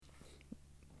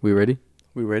We ready?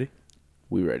 We ready?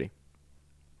 We ready.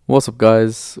 What's up,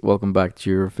 guys? Welcome back to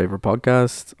your favorite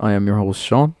podcast. I am your host,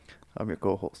 Sean. I'm your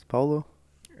co-host, Paulo.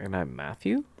 And I'm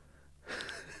Matthew.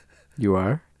 You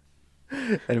are?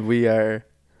 And we are...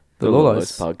 The Low Low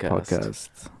Lives Lives Podcast.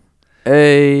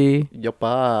 Hey!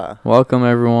 Yopa. Welcome,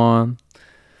 everyone.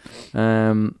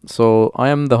 So I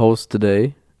am the host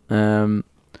today. And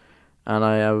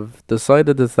I have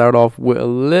decided to start off with a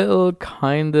little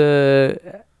kind of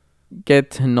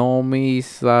get to know me.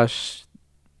 Such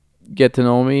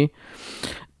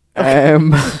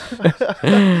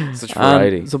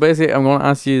variety. So basically, I'm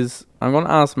gonna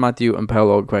ask Matthew and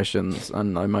Paolo questions,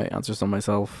 and I might answer some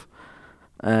myself.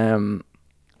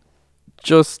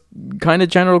 Just kind of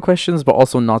general questions, but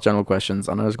also not general questions.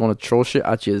 And I was gonna throw shit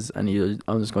at you, and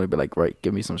I'm just gonna be like, right,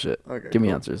 give me some shit, Okay, give me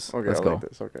cool. answers. Okay, Let's I go. like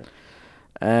this. Okay.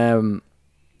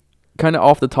 Kind of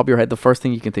off the top of your head, the first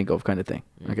thing you can think of, kind of thing.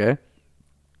 Okay.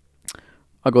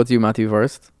 I'll go to you, Matthew,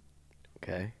 first.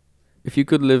 Okay. If you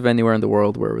could live anywhere in the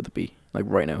world, where would it be? Like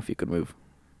right now, if you could move.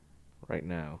 Right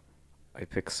now, I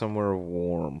pick somewhere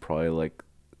warm, probably like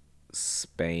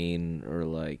Spain or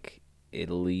like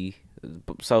Italy.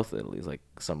 South Italy is like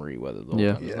summery weather. The whole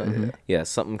Yeah. time, Yeah, isn't it? Mhm. yeah. Yeah,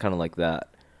 something kind of like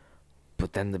that.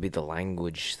 But then there'd be the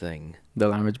language thing. The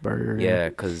language barrier. Yeah,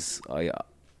 because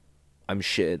I'm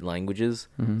shit at languages,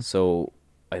 Mhm. so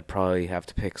I'd probably have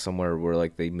to pick somewhere where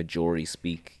like they majority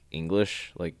speak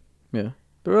English, like Yeah.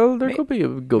 Well, there May- could be a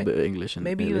good may- bit of English in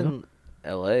maybe Italy, no? even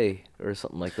L.A. or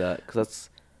something like that. Because that's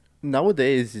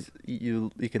Nowadays,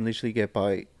 you can literally get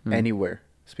by anywhere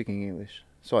speaking English.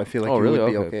 So I feel like Oh, you really?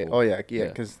 would be Okay, okay. cool. Oh, yeah, Yeah.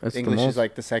 because That's the English most- is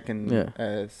like the second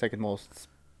Yeah. second most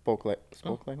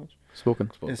language?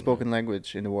 Spoken. Yeah, spoken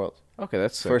language in the world. okay.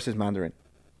 That's sick. First is Mandarin.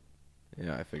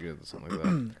 Yeah, I figured something like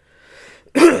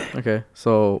that. Okay,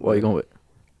 so what are you going with?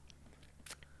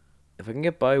 If I can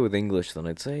get by with English, then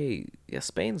I'd say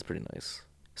Spain's pretty nice.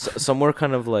 Somewhere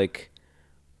kind of like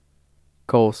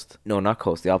Coast. not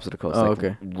coast, the opposite of coast. Oh, like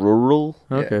okay. rural,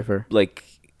 Yeah. Okay, fair. like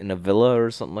in a villa or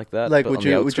something like that. Like, but would on the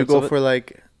you outskirts go of it. for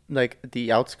like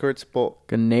the outskirts, but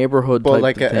A neighborhood but type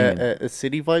like of thing. a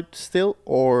city vibe still,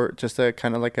 or just a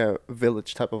kind of like a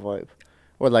village type of vibe,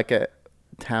 or like a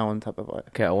town type of vibe?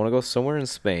 Okay, I want to go somewhere in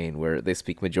Spain where they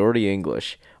speak majority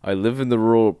English. I live in the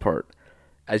rural part.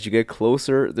 As you get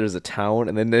closer, there's a town,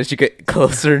 and then as you get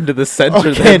closer into the center,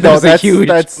 Okay, then no, there's a huge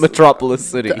that's- metropolis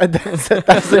city. That's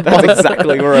That's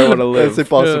exactly where I want to live. That's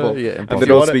impossible. Yeah, And impossible. they If you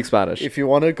don't wanna- speak Spanish. If you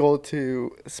want to go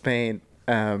to Spain,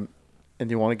 and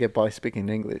you want to get by speaking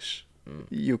English,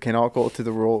 you cannot go to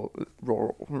the rural.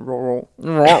 Not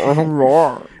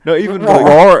even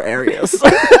Rural areas.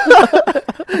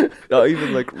 not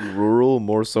even like rural,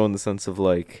 more so in the sense of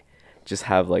like just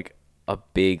have like a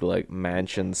big like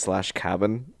mansion /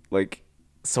 cabin, like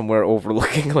somewhere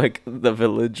overlooking like the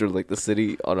village or like the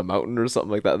city on a mountain or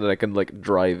something like that, that I can like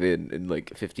drive in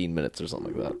like 15 minutes or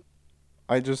something like that.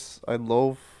 I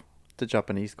love the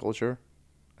Japanese culture.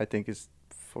 I think it's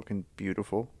fucking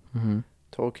beautiful. Mm-hmm.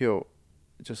 Tokyo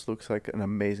just looks like an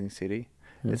amazing city.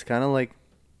 Yeah. It's kind of like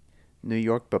New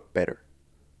York but better,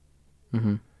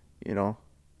 Mm-hmm. you know,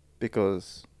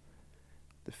 because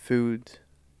the food,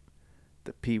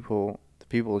 the people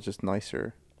are just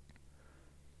nicer.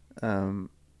 And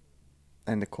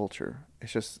the culture,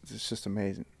 it's just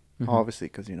amazing. Mhm. Obviously,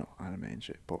 because anime and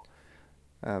shit, but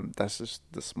that's just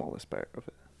the smallest part of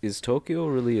it. Is Tokyo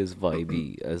really as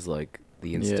vibey as like the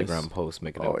Yes. Instagram post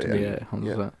making Oh, out to yeah. be? Yeah,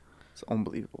 100%. It's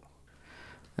unbelievable.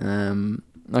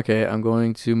 Okay, I'm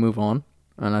going to move on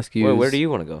and ask you. Where do you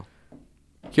want to go?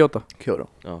 Kyoto. Kyoto.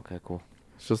 Oh, okay, cool.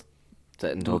 It's just Is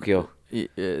that in Tokyo?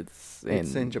 It's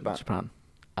in Japan.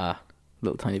 Ah,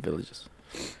 Little tiny villages.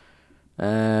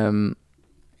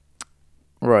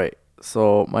 Right.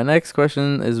 So my next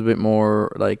question is a bit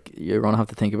more like you're gonna have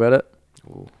to think about it.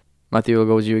 ooh, Matthew, will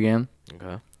go with you again.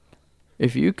 okay.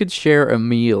 If you could share a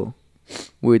meal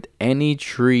with any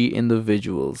three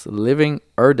individuals, living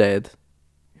or dead,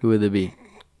 who would it be?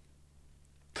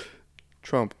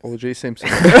 Trump, O.J. Simpson.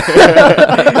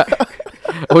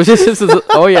 Oh, this is.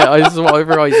 Oh yeah, I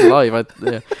forgot he's alive.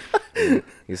 Yeah.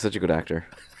 He's such a good actor.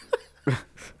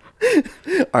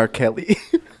 R. Kelly.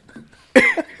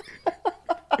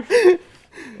 I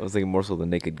was thinking more so the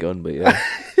Naked Gun, but yeah.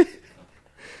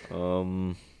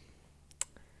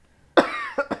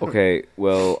 Okay,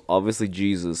 well, obviously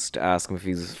Jesus, to ask him if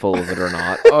he's full of it or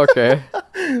not. Okay.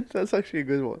 That's actually a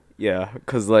good one. Yeah,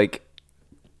 because, like,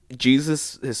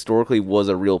 Jesus historically was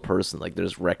a real person. Like,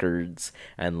 there's records,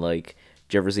 and, like,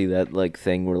 did you ever see that, like,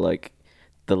 thing where, like,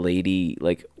 the lady,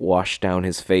 like, washed down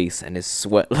his face, and his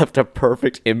sweat left a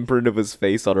perfect imprint of his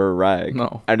face on her rag?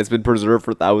 No. And it's been preserved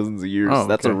for thousands of years. Oh,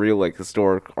 That's a okay. real, like,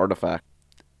 historic artifact.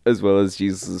 as well as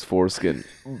Jesus' foreskin.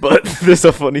 But there's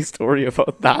a funny story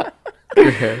about that.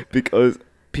 Okay. Because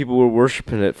people were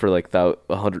worshipping it for like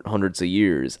hundreds of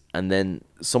years, and then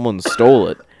someone stole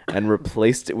it and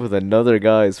replaced it with another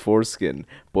guy's foreskin,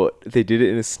 but they did it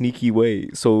in a sneaky way,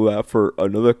 so that for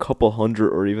another couple hundred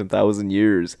or even 1,000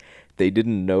 years, they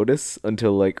didn't notice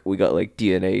until like we got like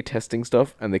DNA testing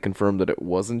stuff, and they confirmed that it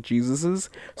wasn't Jesus's.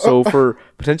 So for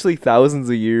potentially thousands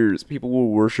of years, people were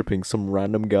worshipping some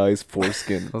random guy's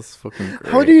foreskin. That's fucking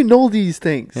great. How do you know these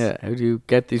things? Yeah, how do you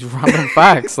get these random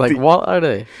facts? Like, what are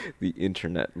they? The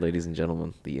internet, ladies and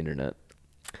gentlemen, the internet.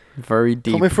 Very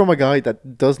deep. Coming from a guy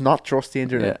that does not trust the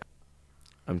internet. Yeah.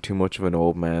 I'm too much of an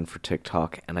old man for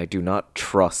TikTok, and I do not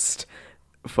trust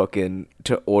fucking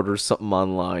to order something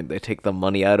online. They take the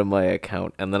money out of my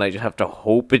account, and then I just have to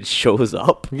hope it shows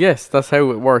up. Yes, that's how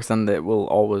it works, and it will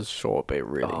always show up. It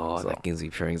really. Oh, so. that gives me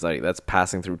pure anxiety. That's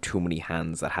passing through too many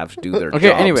hands that have to do their Okay.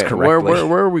 jobs Anyway, correctly.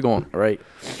 where are we going? All right,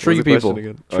 What three was the question people.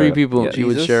 again? Three Oh, yeah. people Yeah. you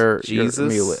would share Jesus. your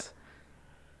meal with.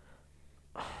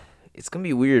 It's gonna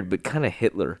be weird, but kind of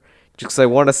Hitler. Just 'cause I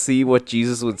want to see what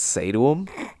Jesus would say to him.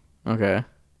 Okay.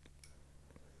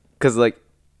 Cause like,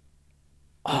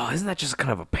 oh, isn't that just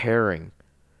kind of a pairing?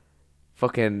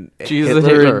 Fucking Jesus and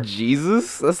Hitler Hitler. and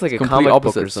Jesus. That's like a Complete comic book or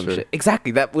opposites, some sure. shit.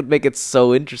 Exactly. That would make it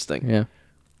so interesting. Yeah.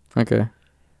 Okay.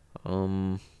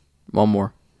 Um, One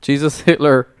more. Jesus,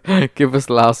 Hitler. Give us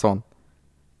the last one.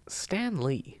 Stan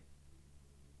Lee.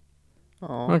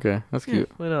 Oh. Okay, that's Yeah,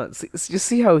 cute. why not? Just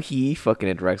see how he fucking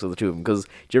interacts with the two of them. Because do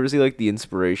you ever see like the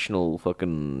inspirational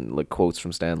fucking like quotes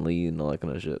from Stan Lee and all that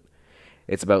kind of shit?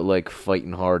 It's about like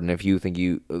fighting hard, and if you think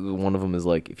one of them is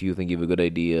like, if you think you have a good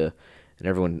idea, and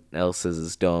everyone else says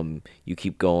it's dumb, you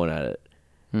keep going at it.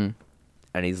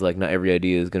 And he's like, not every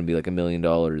idea is gonna be like $1 million,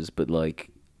 but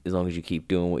like as long as you keep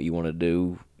doing what you want to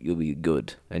do, you'll be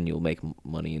good and you'll make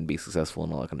money and be successful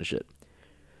and all that kind of shit.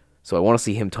 So I want to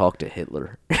see him talk to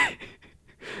Hitler.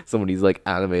 Someone he's like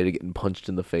animated getting punched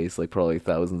in the face like probably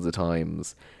thousands of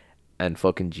times, and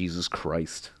fucking Jesus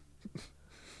Christ.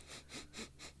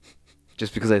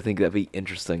 Just because I think that'd be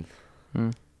interesting.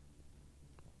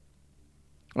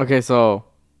 Okay, so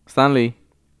Stanley,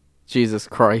 Jesus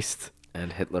Christ,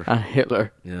 And Hitler. and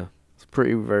Hitler. Yeah. It's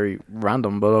pretty very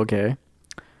random, but okay.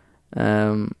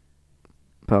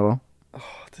 Paolo.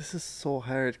 Oh, this is so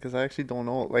hard because I actually don't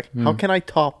know. Like, how can I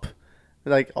top?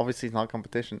 Like, obviously it's not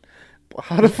competition. But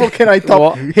how the fuck can I top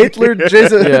What? Hitler,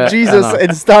 Jesus, Yeah, I Jesus, know.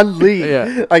 and Stan Lee?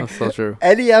 Yeah, like that's so true.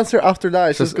 any answer after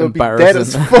that is Just just gonna be dead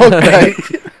as embarrassing.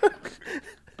 fuck. Like,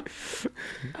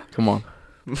 Come on.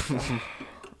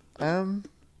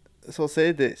 so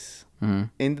say this Mm-hmm.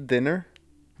 in the dinner,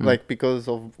 like because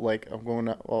of like I'm going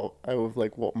out with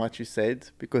like what Matthew said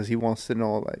because he wants to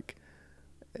know like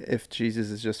if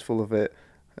Jesus is just full of it,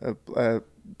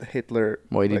 Hitler.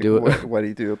 Why'd he like, do it? Why'd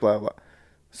he do it? Blah blah.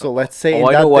 So let's say. Oh, in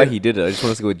I that know why din- he did it. I just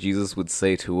want to see what Jesus would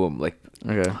say to him. Like,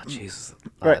 Okay. oh, Jesus,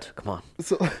 lad, Right. come on.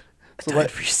 So, I so died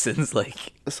let for your sins.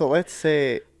 Like, so let's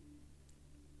say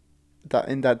that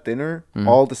in that dinner, Mm.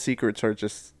 all the secrets are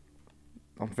just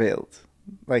unveiled.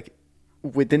 Like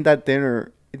within that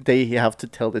dinner, they have to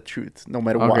tell the truth, no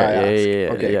matter what I ask. Yeah,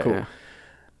 Okay, yeah, cool.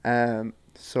 yeah.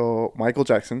 So Michael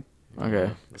Jackson,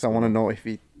 Okay. because I want to know if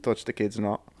he touched the kids or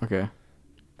not. Okay.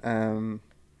 I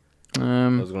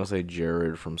was gonna say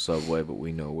Jared from Subway, but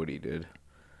we know what he did.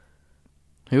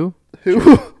 Who? Who?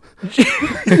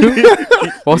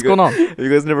 What's going on? Have you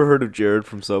guys never heard of Jared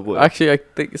from Subway? Actually, I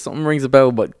think something rings a bell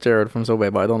about Jared from Subway,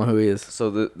 but I don't know who he is. So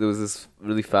there was this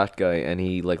really fat guy, and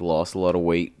he like lost a lot of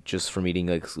weight just from eating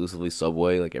like exclusively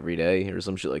Subway like every day or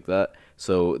some shit like that.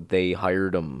 So they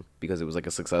hired him because it was like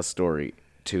a success story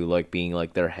to like being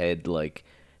like their head like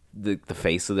the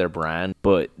face of their brand.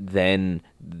 But then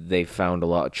they found a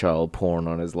lot of child porn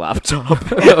on his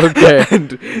laptop. Okay.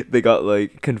 And they got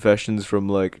like confessions from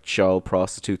like child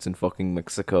prostitutes in fucking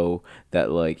Mexico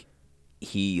that like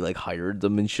he like hired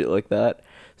them and shit like that.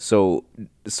 So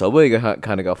Subway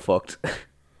kind of got fucked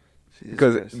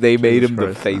because they made Jesus him the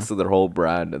Christ, face of their whole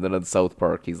brand, and then on South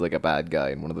Park he's like a bad guy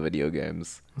in one of the video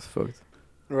games. That's fucked.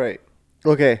 Right.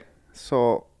 Okay.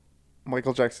 So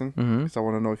Michael Jackson, Mm-hmm. because I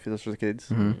want to know if he touched the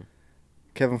kids.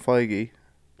 Kevin Feige,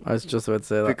 I was just about to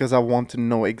say that. because I want to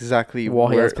know exactly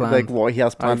What he has planned. like what he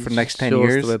has planned I for the next 10 just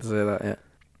years. about to say that, yeah.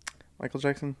 Michael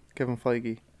Jackson, Kevin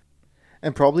Feige,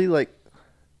 and probably like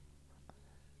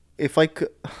if I could,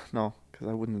 no, because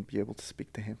I wouldn't be able to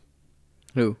speak to him.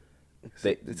 Who?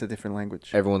 It's a different language.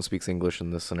 Everyone speaks English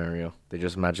in this scenario. They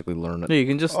just magically learn Yeah, it. you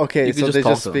can just. Okay, you can so they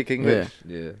talk just to them. speak English.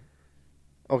 Yeah.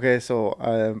 Okay, so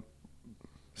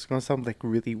it's gonna sound like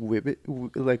really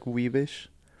weebish,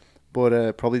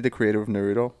 but probably the creator of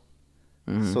Naruto,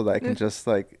 Mhm. so that I can just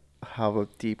like have a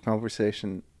deep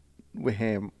conversation with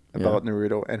him about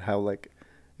Naruto and how like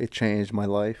it changed my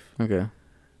life. Okay.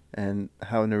 And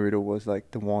how Naruto was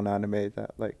like the one anime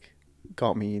that like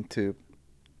got me into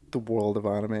the world of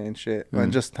anime and shit.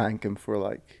 And just thank him for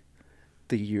like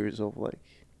the years of like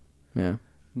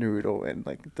Naruto and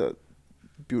like the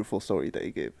beautiful story that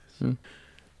he gave us.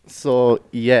 So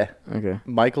yeah. Okay.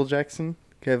 Michael Jackson,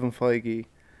 Kevin Feige,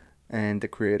 and the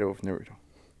creator of Naruto.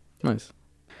 Nice.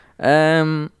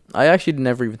 I actually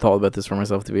never even thought about this for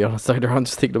myself, to be honest. I'm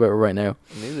just thinking about it right now.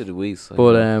 Neither do we. So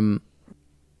But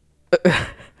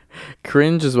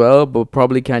cringe as well, but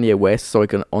probably Kanye West, so I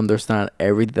can understand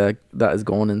everything that is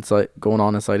going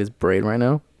on inside his brain right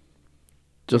now.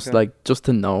 Just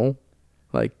to know,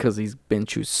 like, because he's been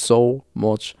through so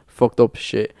much fucked up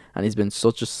shit, and he's been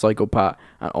such a psychopath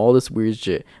and all this weird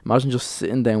shit. Imagine just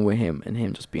sitting down with him and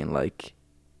him just being like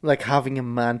having a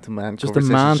man-to-man just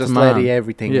conversation, a man just to man, letting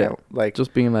everything out, like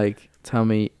just being like, tell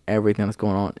me everything that's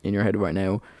going on in your head right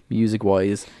now, music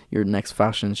wise, your next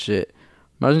fashion shit.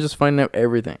 Imagine just finding out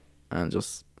everything, and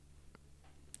just,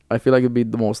 I feel like it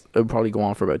would probably go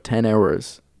on for about 10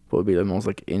 hours, but it'd be the most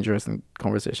like interesting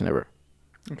conversation ever.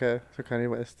 Okay, so Kanye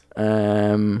West.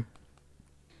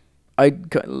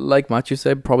 Like Matthew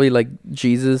said, probably like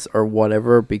Jesus or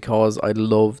whatever, because I'd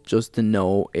love just to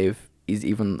know if he's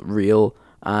even real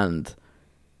and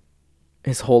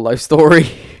his whole life story.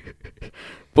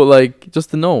 But like, just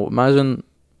to know, imagine,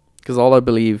 because all I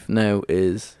believe now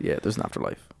is, there's an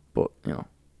afterlife, but you know,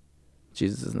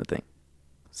 Jesus isn't a thing.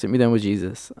 Sit me down with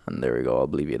Jesus and there we go, I'll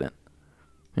believe you then.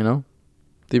 You know?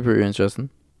 That'd be pretty interesting.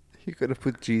 You could have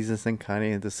put Jesus and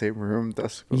Kanye in the same room.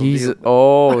 That's Jesus.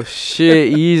 Oh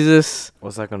shit, Jesus.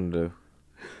 What's that gonna do?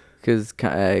 Because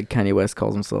Kanye West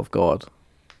calls himself God.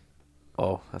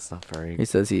 Oh, that's not very. He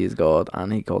says he is God,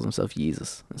 and he calls himself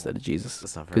Jesus instead of Jesus.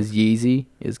 That's not very. Because Yeezy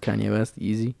is Kanye West.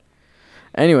 Yeezy.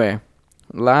 Anyway,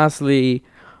 lastly,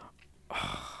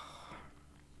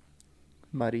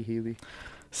 Matty Healy.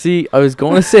 see, I was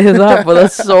going to say that, but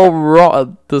that's so raw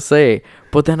to say.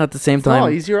 But then at the same time, no,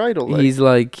 he's your idol. He's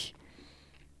like,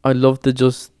 I'd love to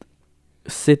just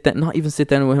sit down, not even sit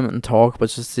down with him and talk, but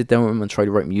just sit down with him and try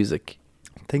to write music.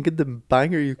 Think of the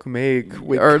banger you can make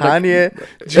with Or Kanye,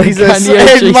 like, Jesus, Kanye,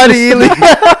 and Jesus. Matty Healy.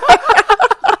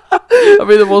 I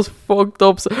mean, the most fucked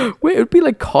up. Wait, it would be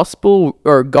like gospel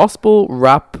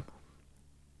rap,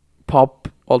 pop,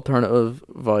 alternative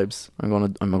vibes. I'm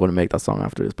gonna make that song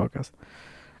after this podcast.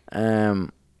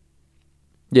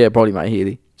 Yeah, probably Matt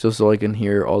Healy, just so I can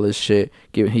hear all this shit.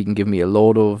 He can give me a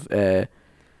load of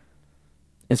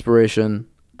inspiration,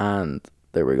 and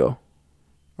there we go.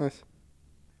 Nice.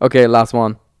 Okay, last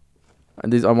one.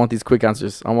 And I want these quick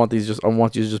answers. I want you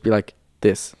to just be like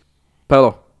this.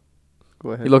 Paolo,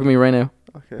 Go ahead. you look at me right now.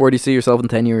 Okay. Where do you see yourself in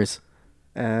 10 years?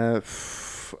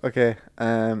 Okay.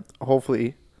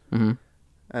 Hopefully. Mm-hmm.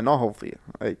 Not hopefully.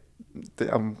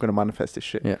 I'm gonna manifest this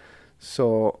shit. Yeah.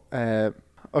 So.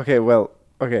 Okay. Well.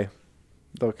 Okay.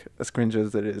 Look, as cringe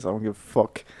as it is, I don't give a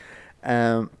fuck.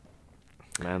 Man's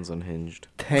unhinged.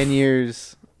 10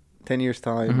 years. 10 years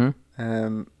time.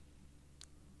 Mm-hmm.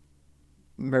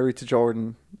 Married to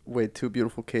Jordan with 2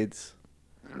 beautiful kids.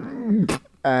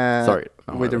 Sorry.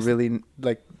 With a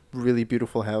really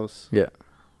beautiful house. Yeah.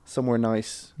 Somewhere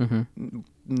nice. Mm-hmm.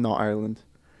 Not Ireland.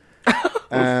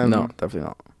 No, definitely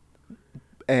not.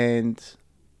 And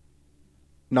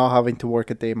not having to work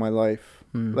a day in my life,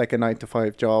 like a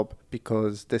 9-to-5 job,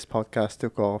 because this podcast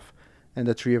took off, and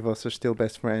the 3 of us are still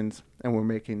best friends, and we're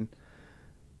making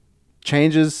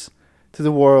changes to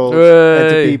the world and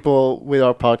to people with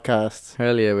our podcasts.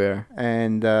 Hell yeah, we are.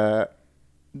 And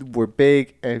we're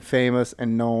big and famous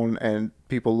and known, and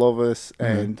people love us,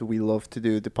 and we love to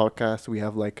do the podcast. We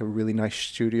have like a really nice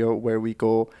studio where we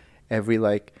go every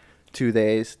like 2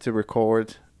 days to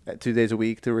record, 2 days a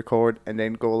week to record, and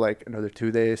then go like another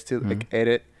 2 days to like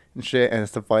edit and shit. And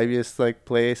it's the vibiest like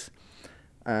place.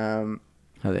 Hell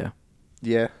yeah.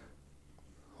 Yeah.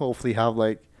 Hopefully have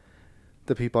like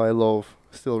the people I love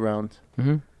still around.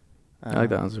 Mm-hmm. I like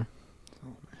that answer.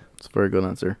 It's a very good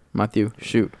answer. Matthew,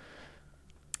 shoot.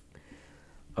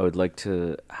 I would like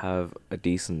to have a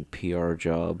decent PR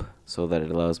job so that it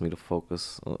allows me to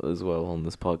focus as well on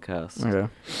this podcast.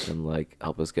 Okay. And like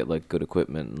help us get like good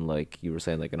equipment and like you were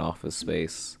saying, like an office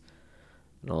space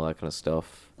and all that kind of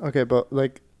stuff. Okay, but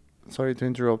like, sorry to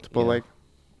interrupt, but like,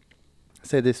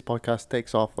 say this podcast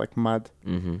takes off like mad,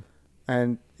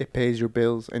 and it pays your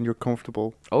bills and you're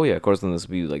comfortable. Oh yeah, of course. Then this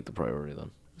would be like the priority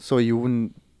then. So you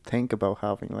wouldn't think about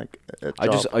having like a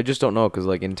job. I just don't know, because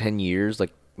like in 10 years,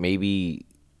 like maybe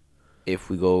if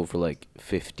we go for like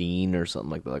 15 or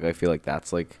something like that, like I feel like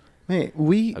that's like Mate,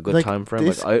 we a good like time frame.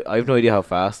 this, Like I have no idea how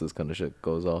fast this kind of shit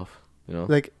goes off. You know.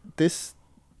 like this,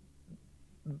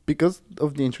 because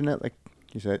of the internet. Like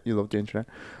you said, you love the internet.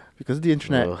 Because of the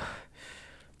internet Ugh.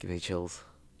 Give me chills.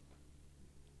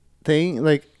 thing,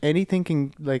 like anything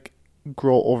can like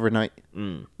grow overnight.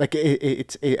 Mm. Like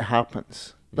it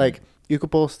happens. Like you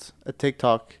could post a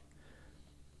TikTok,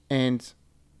 and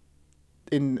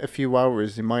in a few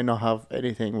hours you might not have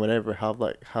anything. Whatever,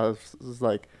 has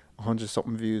like 100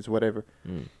 something views, whatever.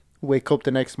 Mm. Wake up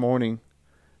the next morning,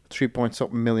 3 point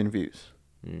something million views.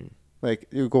 Mm. Like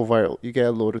you go viral, you get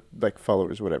a load of like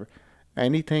followers, whatever.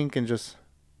 Anything can just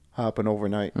happen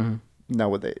overnight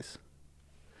nowadays.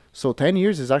 So 10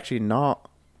 years is actually not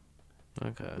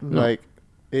Okay. like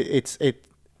it's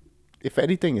if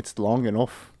anything it's long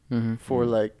enough for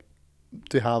like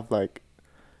to have like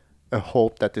a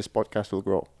hope that this podcast will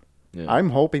grow. Yeah. I'm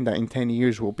hoping that in 10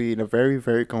 years we'll be in a very,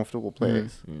 very comfortable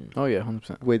place Oh yeah,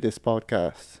 100%. with this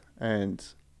podcast, and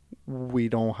we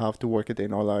don't have to work a day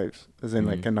in our lives, as in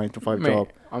like a 9 to 5 Mate, job.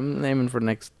 I'm aiming for the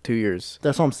next 2 years.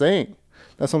 That's what I'm saying.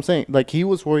 Like he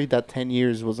was worried that 10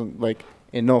 years wasn't like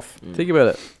enough. Think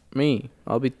about it. Me,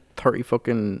 I'll be 30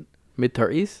 fucking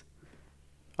mid-30s.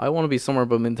 I want to be somewhere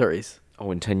about mid-30s.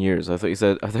 Oh, in 10 years. I thought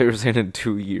you were saying in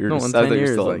 2 years. No, in I 10 thought you were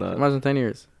years. still Like, on that. imagine 10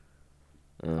 years.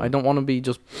 I don't want to be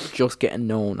just getting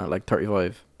known at like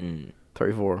 35,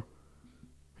 34.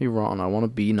 You're wrong. I want to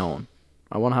be known.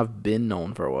 I want to have been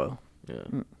known for a while. Yeah.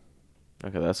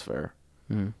 Okay, that's fair.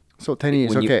 So 10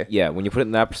 years, When you- okay. yeah, when you put it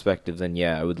in that perspective, then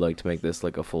yeah, I would like to make this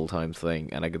like a full-time thing,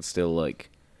 and I could still like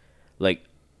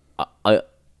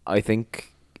I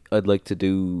think I'd like to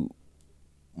do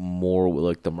more with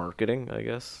like the marketing, I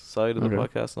guess, side of the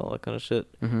podcast and all that kind of shit.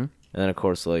 And then of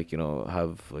course, like, you know,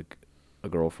 have like a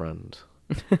girlfriend.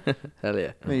 Hell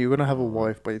yeah. Yeah, you're gonna have a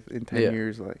wife in 10 Yeah.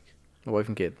 years. Like A wife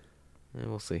and kid. Yeah,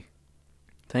 we'll see.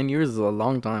 10 years is a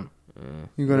long time.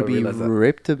 you're gonna gotta be realize that.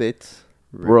 ripped to bits.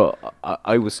 Bro,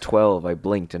 I was 12, I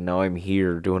blinked, and now I'm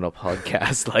here doing a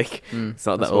podcast. Like, it's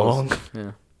not that long.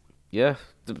 Yeah. Yeah,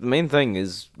 the main thing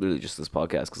is really just this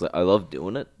podcast, because I love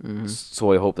doing it.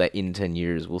 So I hope that in 10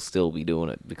 years we'll still be doing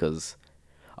it, because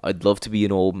I'd love to be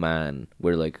an old man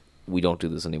where, like, we don't do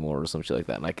this anymore or some shit like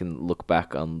that, and I can look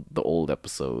back on the old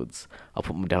episodes. I'll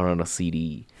put them down on a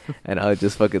CD, and I'll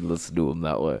just fucking listen to them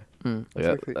that way. Like,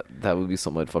 Exactly. that would be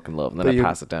something I'd fucking love, and then But I you-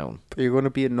 pass it down. You're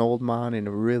gonna be an old man in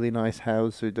a really nice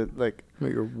house with like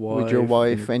With your wife. with your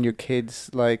wife, and your kids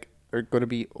like are gonna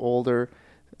be older,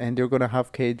 and they're gonna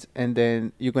have kids, and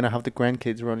then you're gonna have the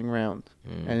grandkids running around,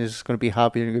 and it's just gonna be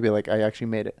happy, and you're gonna be like, I actually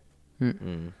made it.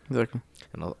 Exactly.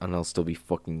 And I'll still be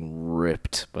fucking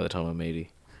ripped by the time I'm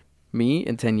 80. Me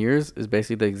in 10 years is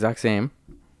basically the exact same.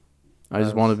 I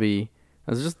just want to be,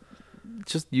 it's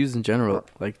just used in general.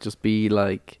 Like, just be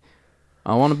like,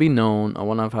 I want to be known. I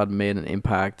want to have had made an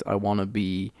impact. I want to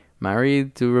be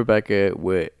married to Rebecca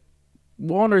with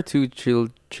 1 or 2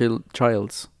 children.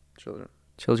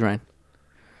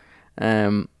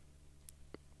 Um,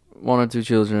 1 or 2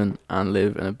 children, and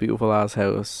live in a beautiful ass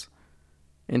house.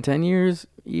 In 10 years,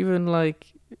 even like,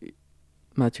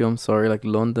 Matthew, I'm sorry, like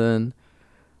London,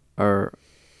 or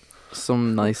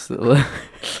some nice little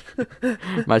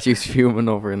Matthew's fuming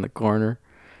over in the corner.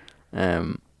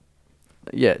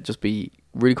 Yeah, just be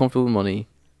really comfortable with money,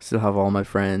 still have all my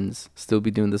friends, still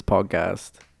be doing this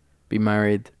podcast, be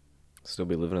married. Still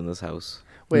be living in this house.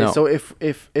 Wait, No. so if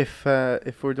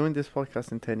we're doing this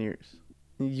podcast in 10 years,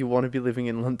 you want to be living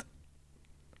in London?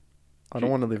 I don't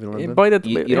want to live in London. By the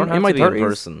You don't have in my to be in 30s,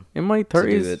 person in my to do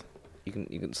 30s, it. You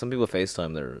can. Some people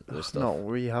FaceTime their stuff. No,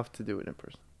 we have to do it in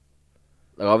person.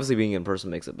 Like, obviously, being in person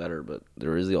makes it better, but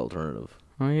there is the alternative.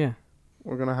 oh yeah,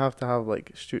 We're gonna have to have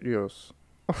like studios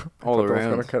all thought that was around,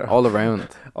 gonna cut out. all around.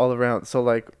 all around. So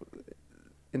like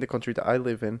in the country that I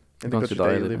live in, the country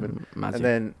that you live in, Matthew. and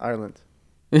then Ireland.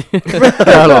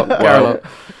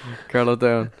 Carlo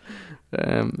down.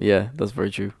 Yeah, that's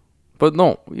very true. But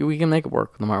no, we can make it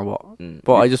work no matter what.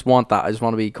 But I just want that. I just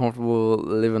want to be comfortable,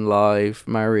 living life,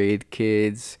 married,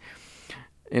 kids,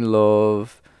 in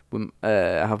love,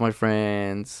 have my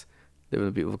friends, live in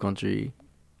a beautiful country,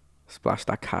 splash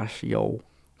that cash, yo.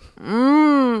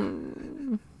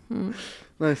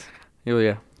 Nice. Yo,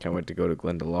 yeah. Can't wait to go to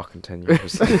Glendalough in 10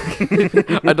 years.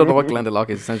 I don't know what Glendalough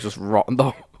is. It sounds just rotten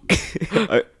though.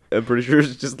 I'm pretty sure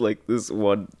it's just like this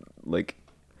one, like,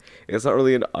 it's not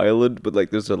really an island, but like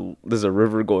there's a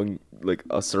river going like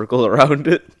a circle around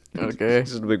it. Okay.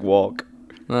 It's just a big walk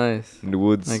Nice. in the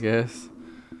woods. I guess.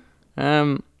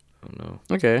 Oh no.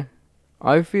 Okay.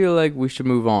 I feel like we should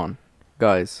move on,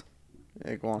 guys.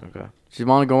 Yeah, go on. Okay. Do you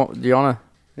want to go? Do you want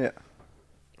Yeah. to?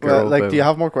 Well, like, do you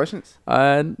have more questions?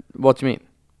 What do you mean?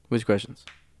 Which questions?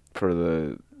 for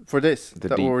the this the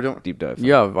that deep, what we're doing. deep dive?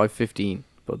 Yeah, I've 15,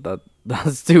 but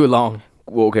that's too long.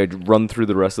 Well, okay, run through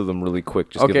the rest of them really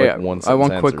quick. Just Okay, give like one I sentence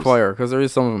want answers. quick fire because there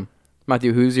is some of them.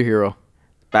 Matthew, who's your hero?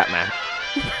 Batman.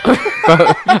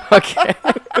 Okay.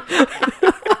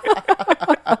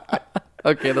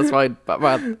 Okay, that's fine.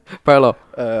 Batman. Paolo,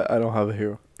 I don't have a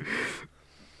hero.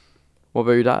 what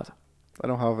about your dad? I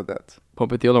don't have a dad. What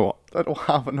about the other one? I don't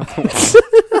have another one.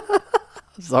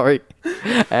 Sorry.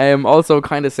 Also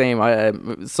kind of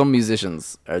same. Some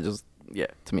musicians are just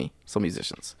to me. Some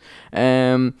musicians.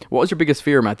 What was your biggest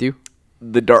fear, Matthew?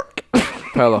 The dark.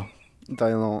 Paolo. Die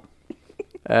alone.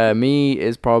 Me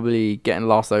is probably getting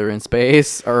lost either in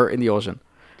space or in the ocean.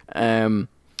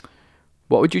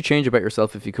 What would you change about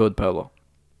yourself if you could, Paolo?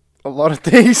 A lot of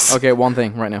things. Okay, one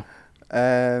thing right now.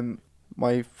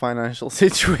 My financial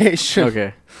situation.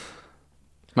 Okay.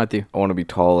 Matthew. I want to be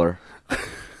taller.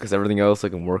 Because everything else I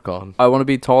can work on. I want to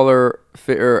be taller,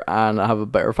 fitter, and have a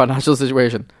better financial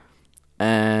situation.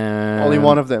 Only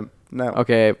one of them. No.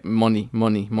 Okay, money.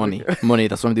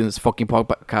 That's why I'm doing this fucking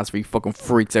podcast for you fucking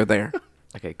freaks out there.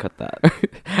 Okay, cut that.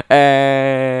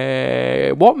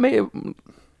 What made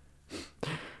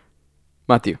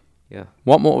Matthew? Yeah.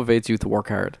 What motivates you to work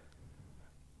hard?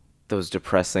 Those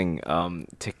depressing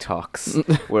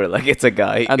TikToks where like it's a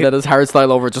guy And then his hairstyle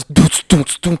over just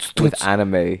with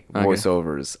anime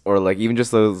voiceovers, or like even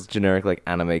just those generic like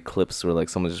anime clips where like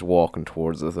someone's just walking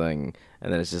towards the thing,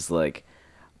 and then it's just like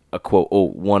a quote. Oh,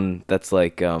 one that's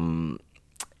like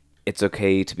it's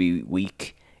okay to be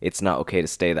weak. It's not okay to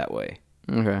stay that way.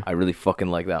 Okay. I really fucking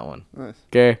like that one. Nice.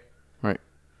 Okay. Right.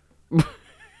 What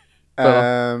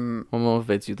Um,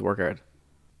 motivates you to work hard?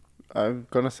 I'm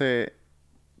gonna say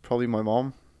probably my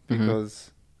mom,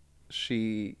 because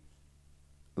she,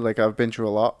 like, I've been through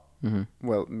a lot.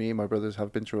 Well, me and my brothers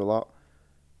have been through a lot,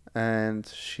 and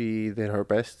she did her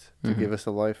best to give us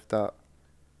the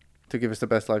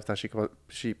best life that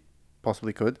she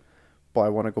possibly could. But I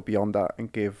want to go beyond that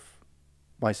and give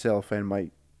myself and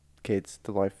my kids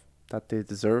the life that they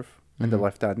deserve and the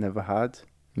life that I never had.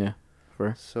 Yeah.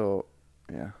 Fair. So,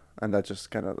 yeah, and that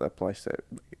just kind of applies to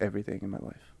everything in my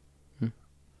life.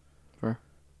 Fair.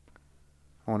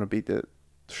 I want to be the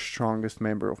strongest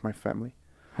member of my family.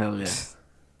 Hell yeah.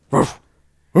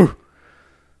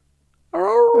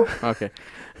 Okay.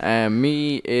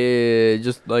 Me is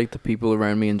just like the people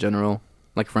around me in general,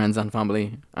 like friends and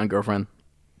family and girlfriend,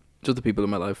 just the people in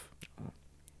my life,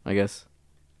 I guess.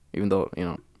 Even though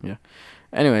yeah.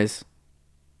 Anyways,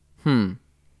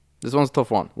 this one's a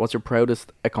tough one. What's your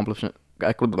proudest accomplishment?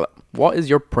 What is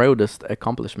your proudest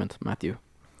accomplishment, Matthew?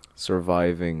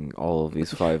 Surviving all of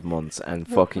these 5 months and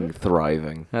fucking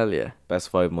thriving. Hell yeah. Best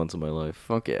 5 months of my life.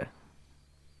 Fuck yeah.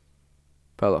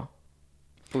 Pello.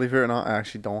 Believe it or not, I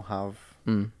actually don't have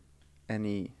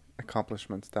any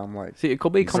accomplishments that I'm like. See, it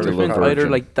could be Still a accomplishments virgin. either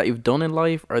like that you've done in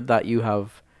life or that you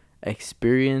have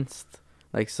experienced,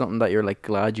 like something that you're like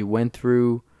glad you went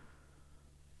through,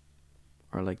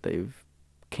 or like that you've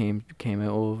came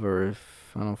out of, or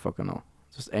if I don't fucking know,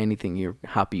 just anything you're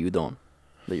happy you done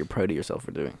that you're proud of yourself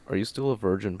for doing. Are you still a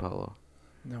virgin, Paolo?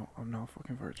 No, I'm not a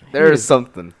fucking virgin. There's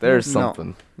something. There's No.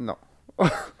 something. No.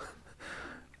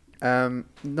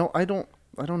 No, I don't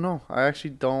know. I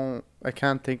actually don't. I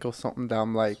can't think of something that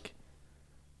I'm like,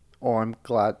 oh, I'm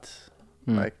glad.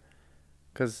 Like,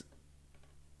 because,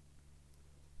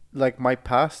 like, my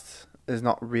past is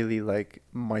not really, like,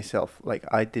 myself. Like,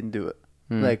 I didn't do it.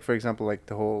 Like, for example, like,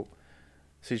 the whole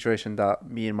situation that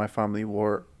me and my family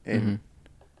were in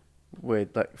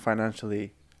with, like,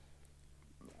 financially,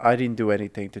 I didn't do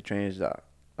anything to change that.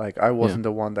 Like, I wasn't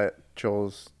the one that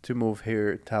chose to move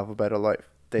here to have a better life.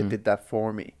 They did that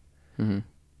for me.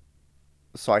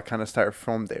 So I kind of started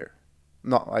from there.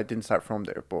 No, I didn't start from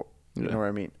there, but you know what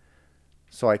I mean?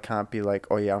 So I can't be like,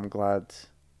 oh yeah, I'm glad,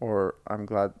 or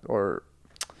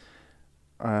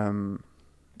I'm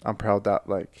proud that,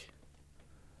 like,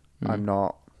 I'm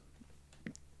not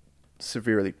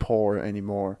severely poor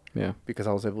anymore. Yeah. Because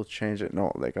I was able to change it.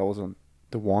 No, like, I wasn't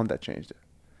the one that changed it.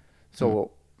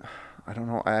 So I don't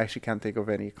know. I actually can't think of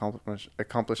any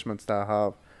accomplishments that I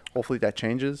have. Hopefully that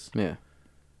changes. Yeah.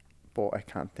 But I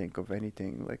can't think of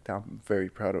anything like that I'm very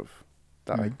proud of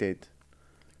that I did.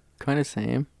 Kind of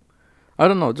same. I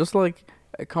don't know. Just like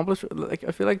I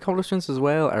feel like accomplishments as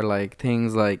well are like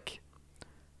things like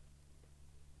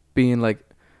being like,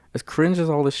 as cringe as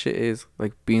all this shit is,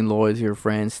 like being loyal to your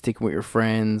friends, sticking with your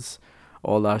friends,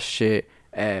 all that shit,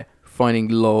 finding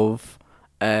love,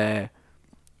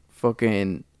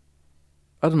 fucking,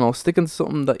 I don't know, sticking to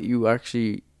something that you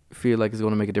actually feel like is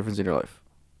going to make a difference in your life.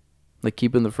 Like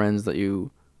keeping the friends that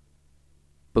you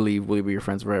believe will be your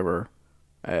friends forever.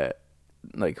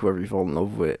 like whoever you fall in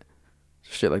love with,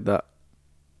 shit like that.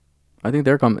 I think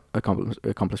they're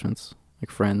accomplishments,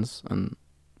 like friends and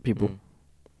people. Mm.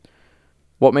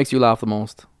 What makes you laugh the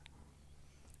most?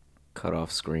 Cut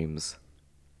off screams.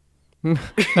 Did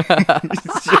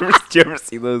you ever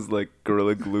see those like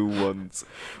Gorilla Glue ones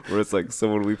where it's like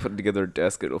someone will be putting together a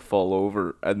desk, it'll fall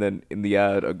over, and then in the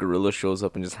ad a gorilla shows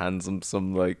up and just hands them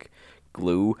some like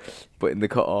glue, but in the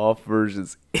cut off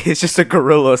versions it's just a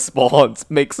gorilla spawns,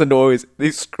 makes a noise,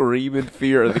 they scream in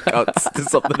fear, and it cuts to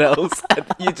something else, and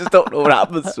you just don't know what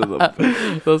happens to them.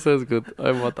 That sounds good.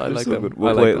 I They're like so them. good.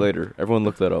 We'll I play like it them. later. Everyone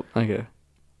look that up. Okay,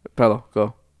 Pello,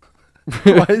 go.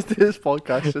 Why is this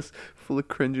podcast just full of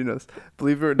cringiness?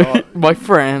 Believe it or not, My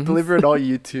friend. believe it or not,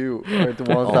 you two are the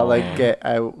ones that like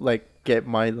Aw. get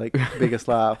my like biggest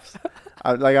laughs.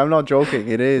 I'm not joking.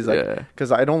 It is like Yeah.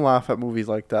 because I don't laugh at movies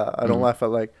like that. I don't Mm. laugh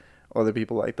at like other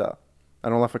people like that. I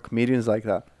don't laugh at comedians like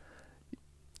that.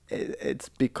 It's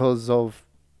because of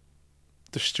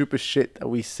the stupid shit that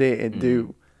we say and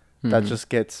do that Mhm. just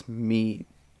gets me.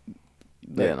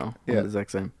 Yeah, no, I'm yeah. the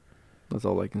exact same. That's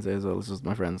all I can say as well. It's just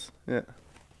my friends, Yeah.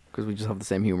 because we just have the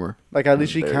same humor. Like I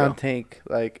literally There you can't go. think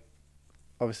like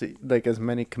obviously like as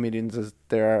many comedians as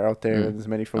there are out there and as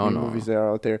many funny no. movies there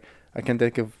are out there. I can't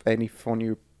think of any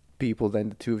funnier people than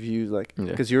the two of you. Like Yeah.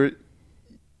 because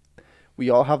we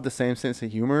all have the same sense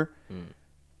of humor,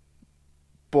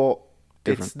 but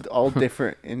it's Different. all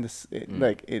different in this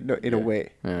like in a Yeah. way.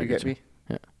 Yeah, I you get get you.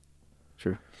 me?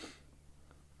 True.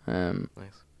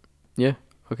 Nice. Yeah.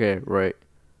 Okay. Right.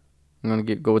 I'm gonna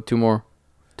go with two more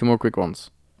quick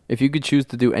ones. If you could choose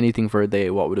to do anything for a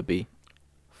day, what would it be?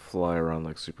 Fly around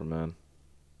like Superman.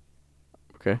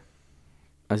 Okay.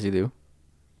 As you do.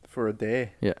 For a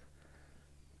day.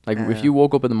 Like if you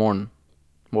woke up in the morning,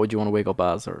 what would you want to wake up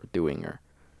as or doing or?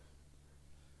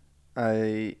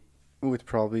 I would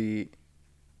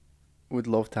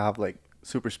love to have like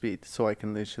super speed so I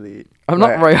can literally I'm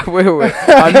not like- right. Wait.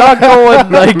 I'm not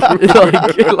going like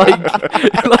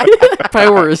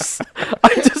powers.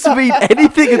 I just mean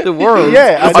anything in the world.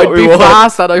 Yeah, I I'd know be we want.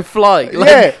 fast and I'd fly. Like,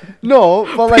 Yeah, no,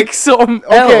 but pick like something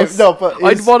okay, else. no, but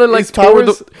I'd is- want to like is tour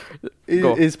powers the.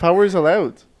 Go. is powers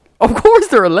allowed? Of course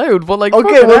they're allowed, but like Okay,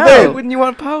 fucking well hell. then- Wouldn't you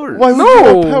want powers? Why would you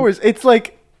No. want powers? It's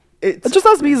like it's Just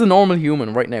ask me as a normal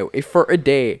human right now. If for a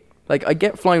day, like I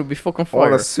get flying would be fucking I want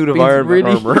fire. a suit of Be Iron Man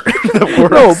really- armor.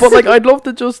 No, but like I'd love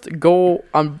to just go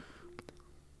and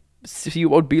see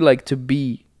what it would be like to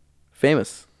be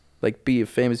famous, like be a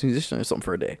famous musician or something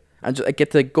for a day, and just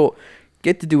get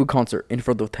to do a concert in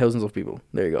front of thousands of people.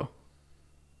 There you go.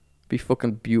 Be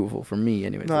fucking beautiful for me,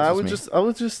 anyways. no. That's I would me. just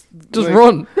like, like,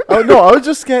 run. Oh no, I would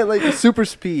just get like super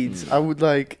speeds. I would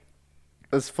like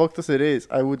as fucked as it is.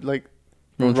 I would like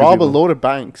Run through rob a people. load of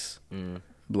banks.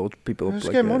 Blow people up. Just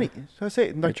like, get money. So I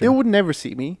say like true. they would never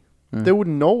see me. Mm. They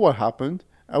wouldn't know what happened.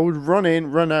 I would run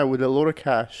in, run out with a load of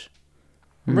cash.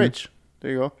 I'm Mhm. rich.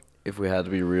 There you go. If we had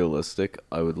to be realistic,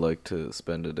 I would like to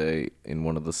spend a day in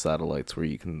one of the satellites where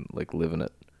you can like live in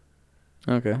it.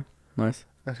 Okay, nice.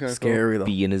 That's kinda Scary though.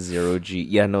 Be in a zero G.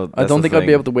 Yeah, no. I that's don't the think I'd be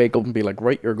thing. able to wake up and be like,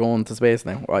 right, you're going to space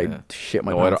now. I'd Yeah. shit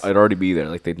my No, pants. I'd already be there.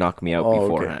 Like they'd knock me out Oh, okay.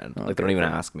 beforehand. Like they don't Okay, even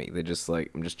fair. ask me. They just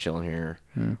like I'm just chilling here,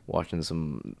 Hmm. watching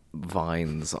some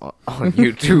vines on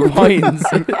YouTube. Vines.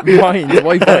 Vines.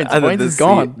 Why Vines? And then Vines is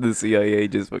gone. The CIA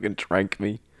just fucking trank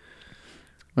me.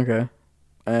 Okay.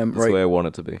 That's the Right. way I want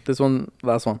it to be. This one,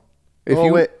 last one. If oh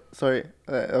you wait, sorry.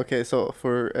 Okay, so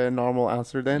for a normal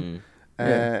answer then,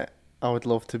 Yeah. I would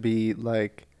love to be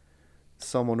like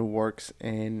someone who works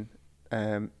in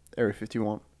Area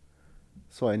 51,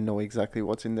 so I know exactly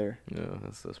what's in there. Yeah,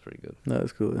 that's pretty good.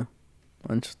 That's cool, yeah.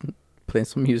 I'm just playing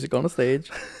some music on a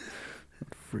stage.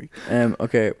 Freak.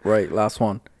 Okay, right, last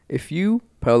one. If you,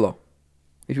 Paolo,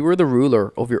 if you were the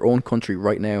ruler of your own country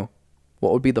right now,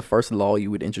 what would be the first law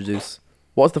you would introduce?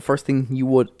 What's the first thing you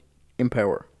would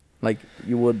empower? Like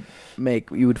you would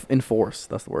enforce,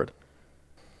 that's the word.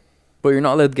 But you're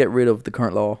not allowed to get rid of the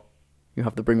current law. You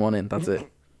have to bring one in, that's it.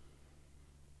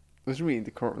 What do you mean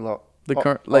the current law? The Oh,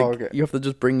 current, oh, like, okay. you have to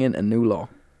just bring in a new law.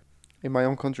 In my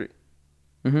own country.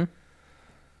 Mm-hmm.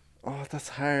 Oh, that's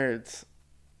hard.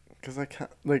 Because I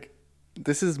can't like.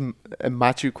 This is a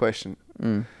Matthew question.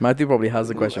 Matthew probably has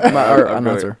a question. Or an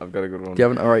answer. I've got a good one. Do you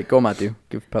have an, all right, go Matthew.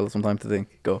 Give Pella some time to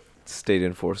think. Go. State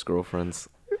enforced girlfriends.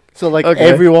 So like Okay.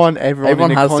 everyone in Everyone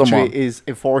the has country someone. is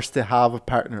forced to have a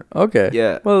partner. Okay.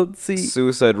 Yeah. Well, see.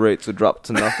 Suicide rates would drop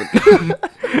to nothing.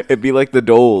 It'd be like the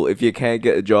dole. If you can't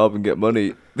get a job and get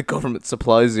money, the government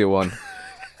supplies you one.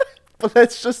 But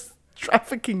that's just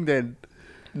trafficking then.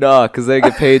 Nah, because they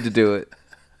get paid to do it.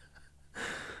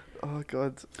 Oh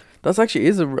god. That's actually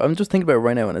I'm just thinking about it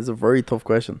right now, and it's a very tough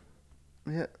question.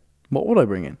 Yeah. What would I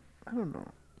bring in? I don't know.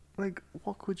 Like,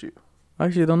 what could you? I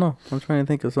actually don't know. I'm trying to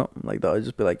think of something like that. I'd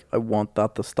just be like, I want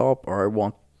that to stop, or I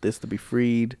want this to be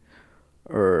freed,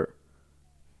 or,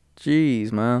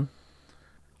 jeez, man.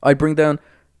 I'd bring down.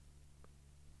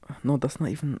 No, that's not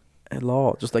even a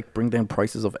law. Just like bring down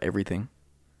prices of everything.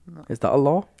 No. Is that a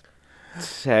law? And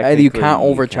Technically, you can't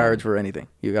overcharge can. for anything.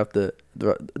 You have to.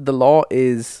 The law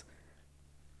is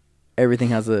everything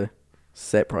has a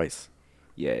set price.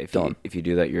 Yeah, if Done. you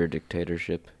do that, you're a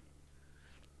dictatorship.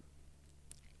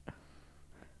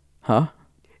 Huh?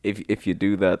 If you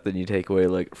do that, then you take away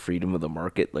like freedom of the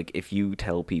market. Like if you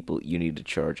tell people you need to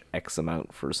charge X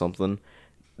amount for something,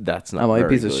 that's not. Am I a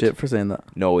very piece good. of shit for saying that?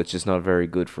 No, it's just not very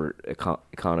good for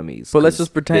economies. But let's 'cause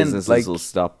just pretend, businesses like- will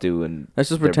stop doing. Let's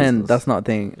just their pretend business. that's not a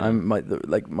thing. Yeah. I'm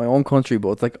my own country,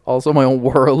 but it's like also my own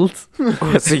world.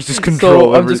 So you just control.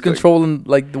 So I'm just everything. controlling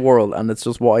like the world, and it's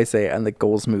just what I say, and it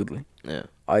goes smoothly. Yeah.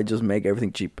 I just make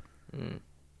everything cheap. Mm.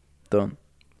 Done.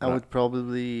 I would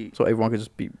probably. So everyone could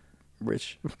just be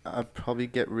rich. I'd probably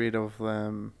get rid of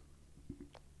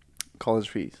college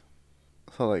fees.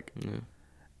 So like,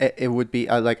 Yeah. it would be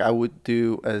I would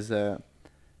do as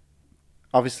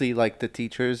obviously like the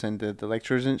teachers and the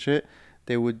lecturers and shit,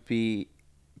 they would be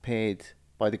paid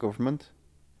by the government,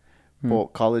 but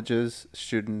colleges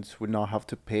students would not have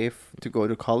to pay to go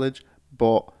to college,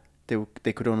 but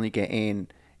they could only get in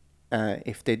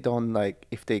if they done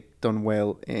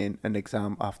well in an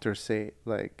exam after, say,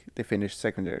 like they finished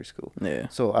secondary school. Yeah.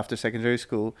 So after secondary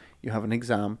school, you have an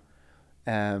exam,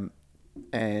 and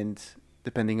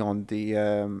depending on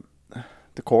the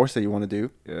course that you want to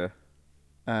do,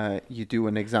 Yeah. you do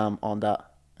an exam on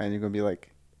that, and you're gonna be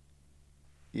like,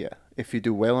 yeah, if you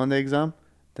do well on the exam,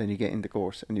 then you get in the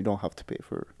course, and you don't have to pay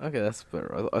for. Okay, that's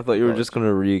better. I thought you were just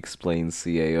gonna re-explain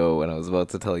CAO, and I was about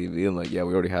to tell you, being like, yeah,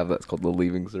 we already have that. It's called the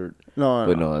leaving cert.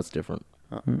 But no, that's different.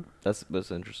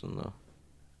 That's interesting though.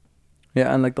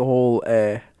 Yeah, and like the whole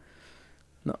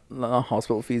not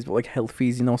hospital fees, but like health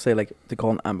fees. You know, say like to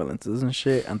call an ambulances and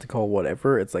shit, and to call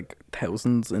whatever. It's like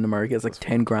thousands in America. It's like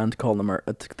 10 grand to call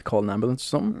to call an ambulance or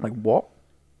something. Like what?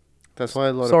 That's why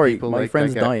a lot Sorry, of people my like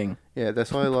friend's that get, dying. Yeah,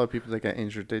 that's why a lot of people that get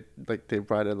injured, they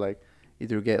rather like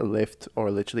either get a lift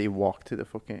or literally walk to the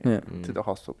fucking to the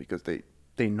hospital, because they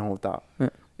know that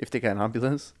if they get an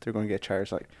ambulance, they're going to get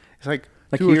charged like it's like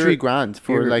 2 or 3 grand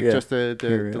for like just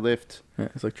the lift. Yeah,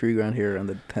 it's like 3 grand here and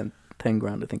the 10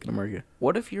 grand I think in America.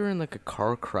 What if you're in like a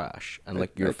car crash and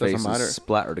like your It doesn't face matter. is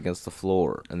splattered against the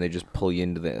floor and they just pull you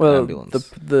into the Well, ambulance?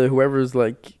 the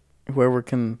whoever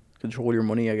can control your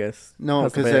money, I guess. No,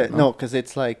 has to pay it, because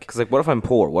it's like Because like, what if I'm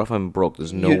poor? What if I'm broke?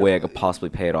 There's no way I could possibly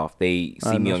pay it off. They see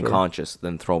I'm me not sure. unconscious,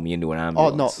 then throw me into an oh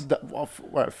ambulance. no,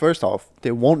 well, first off, they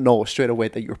won't know straight away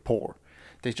that you're poor.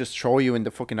 They just throw you in the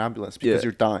fucking ambulance because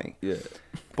you're dying. Yeah.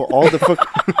 But all the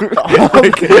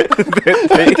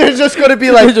they're just gonna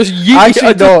be like, just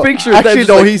actually no, picture actually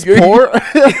no, he's poor.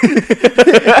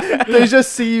 They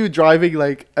just see you driving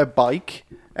like a bike,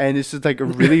 and it's just like a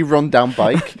really run down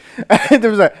bike, and there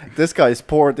was like, this guy's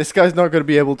poor. This guy's not gonna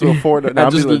be able to afford an And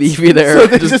ambulance. just leave you there. So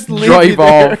they just leave drive you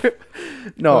there. off.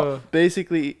 No,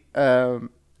 basically, the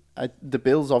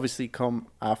bills obviously come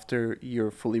after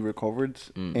you're fully recovered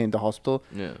in the hospital.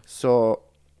 Yeah. So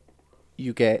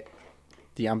you get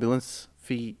the ambulance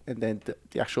fee and then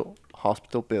the actual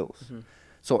hospital bills.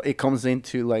 So it comes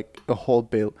into like a whole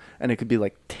bill, and it could be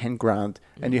like 10 grand,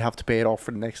 and you have to pay it off for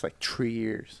the next like 3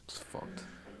 years. It's fucked.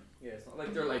 Yeah, it's not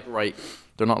like they're like, right.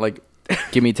 They're not like,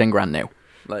 give me 10 grand now.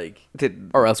 Like,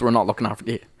 or else we're not looking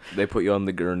after you. They put you on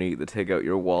the gurney. They take out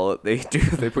your wallet. They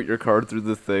put your card through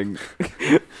the thing.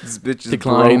 This bitch is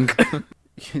Decline. broke.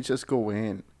 You just go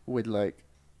in with like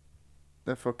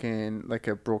the fucking like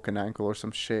a broken ankle or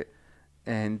some shit,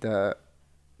 and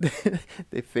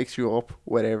they fix you up,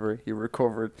 whatever, you're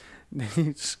recovered. Then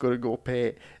you just gotta go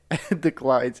pay, and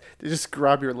declines. They just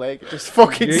grab your leg, just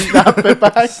fucking snap it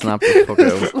back. Snap the fuck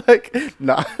out. Like,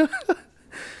 nah.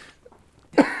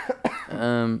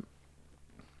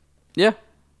 Yeah.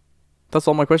 That's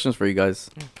all my questions for you guys.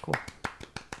 Cool.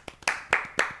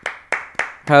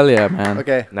 Hell yeah, man.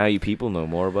 Okay. Now you people know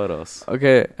more about us.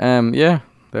 Okay, yeah.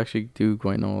 They actually do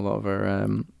quite know a lot of our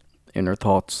inner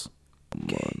thoughts.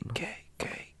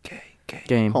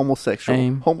 Game. Homosexual.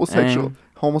 Aim. Homosexual. Aim.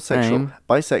 Homosexual. Aim.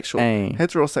 Bisexual. Aim.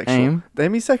 Heterosexual. Aim.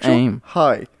 Demisexual. Aim.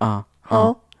 Hi. Huh?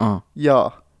 Yeah.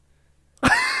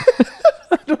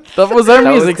 That was our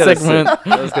That was music kinda segment. sick.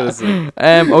 That was kinda sick.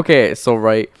 Okay, so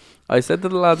right. I said to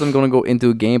the lads I'm gonna go into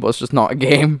a game, but it's just not a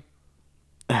game.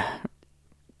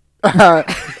 Okay.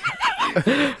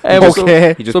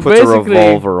 He just so puts a basically-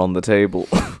 revolver on the table.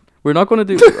 We're not gonna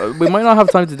do. We might not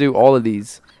have time to do all of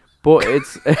these, But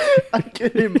it's I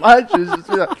can imagine just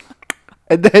be like,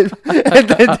 and then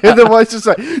the other one's just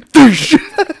like, "Doosh."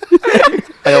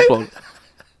 I upload.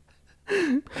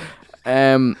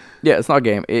 Yeah, it's not a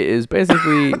game. It is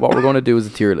basically what we're going to do is a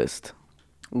tier list.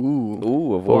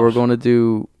 Ooh, of But what? we're going to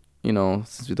do,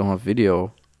 since we don't have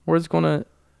video, I'm just gonna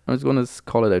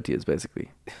call it out to you, basically.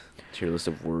 Tier list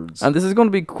of words. And this is going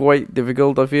to be quite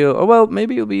difficult, I feel. Oh, well,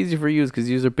 maybe it'll be easy for you because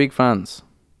you are big fans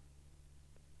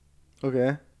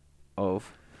Okay,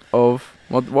 Of of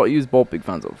what you both big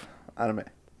fans of. anime.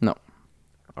 No.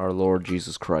 our Lord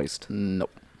Jesus Christ. No.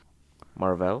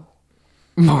 Marvel.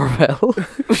 Marvel.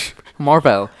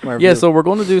 Marvel. Marvel. Yeah, so we're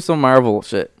going to do some Marvel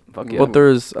shit. Fuck yeah. But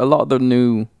there's a lot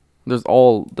of there's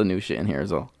all the new shit in here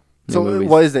as well. New So movies.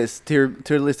 what is this tier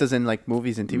list? As in like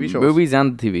movies and TV shows. Movies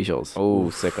and TV shows. Oh,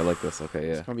 sick. I like this. Okay,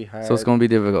 It's yeah. gonna be hard. So it's going to be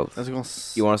difficult. That's gonna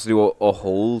You want us to do a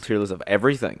whole tier list of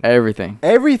everything? Everything.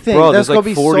 everything. Bro, That's there's like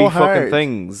gonna be 40 so fucking hard.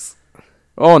 things.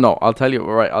 Oh, no. I'll tell you.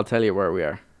 Right. I'll tell you where we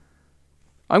are.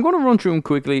 I'm going to run through them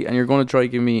quickly, and you're going to try to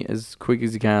give me as quick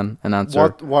as you can an answer.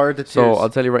 What are the tiers? So I'll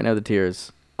tell you right now the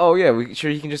tiers. Oh yeah,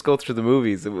 you can just go through the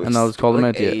movies. And I'll just call them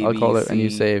out to you. I'll call it and you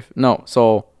save. No,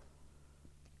 so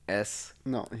S.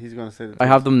 No, he's gonna say. I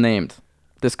have them named.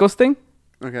 Disgusting,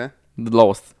 Okay. the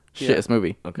lowest. Yeah. Shittest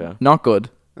movie. Okay. Not good.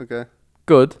 Okay.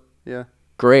 Good. Yeah.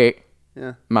 Great.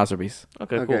 Yeah. Masterpiece.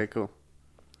 Okay. Okay. Cool.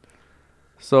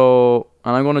 So,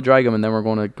 and I'm going to drag them and then we're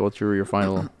going to go through your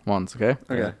final ones, okay?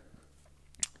 Okay.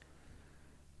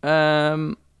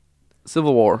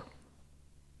 Civil War.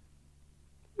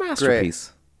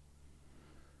 Masterpiece.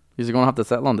 You're going to have to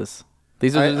settle on this.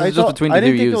 These are I just thought, between I the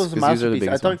two didn't think it views was a because these are the masterpiece.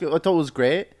 biggest ones. I thought it was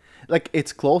great. Like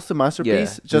it's close to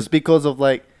masterpiece Yeah. just because of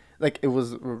like it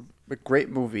was a great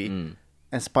movie Mm.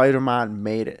 and Spider-Man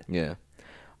made it. Yeah.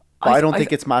 But I don't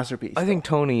think it's masterpiece. I think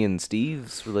Tony and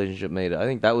Steve's relationship made it. I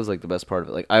think that was like the best part of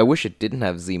it. Like I wish it didn't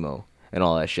have Zemo and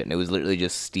all that shit, and it was literally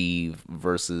just Steve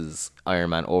versus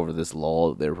Iron Man over this law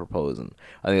that they were proposing.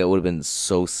 I think that would have been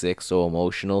so sick, so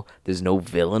emotional. There's no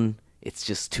villain. It's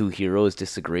just two heroes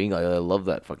disagreeing. I love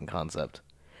that fucking concept.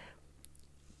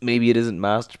 Maybe it isn't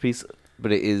masterpiece,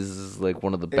 but it is like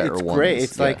one of the better it's ones. great.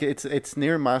 It's Yeah. like it's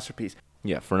near masterpiece.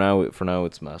 Yeah, for now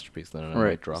it's masterpiece. Then I Right.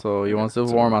 might drop. So you want Civil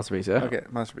So- War masterpiece, yeah? Okay,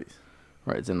 masterpiece.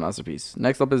 Right, it's in masterpiece.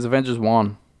 Next up is Avengers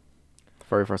 1. The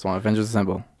very first one, Avengers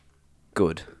Assemble.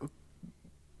 Good.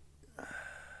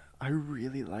 I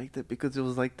really liked it because it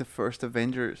was like the first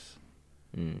Avengers.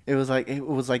 Mm. It was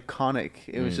iconic.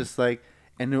 It was just like,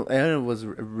 and it was a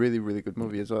really, really good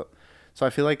movie as well. So I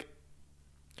feel like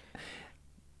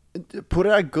put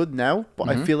it at good now, but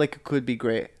I Mhm. feel like it could be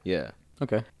great. Yeah.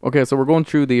 Okay. Okay, so we're going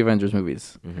through the Avengers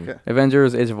movies. Mhm. Okay,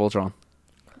 Avengers Age of Ultron.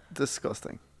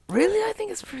 disgusting, Really, I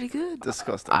think it's pretty good.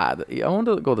 disgusting, I want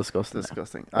to go disgusting.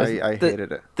 disgusting. There's- I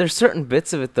hated it. There's certain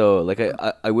bits of it though. Like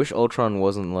I wish Ultron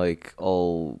wasn't like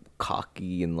all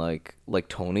cocky and like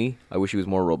Tony. I wish he was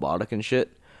more robotic and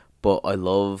shit. But I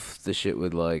love the shit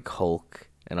with like Hulk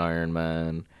and Iron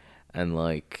Man and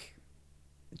like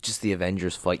just the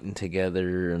Avengers fighting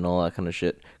together and all that kind of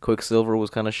shit. Quicksilver was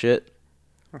kind of shit.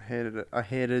 I hated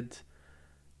it.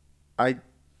 I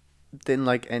didn't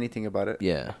like anything about it.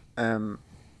 Yeah.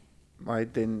 I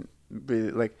didn't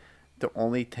really like. The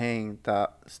only thing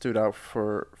that stood out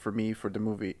for me for the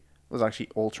movie was actually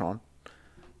Ultron.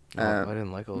 No, I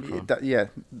didn't like Ultron. Yeah.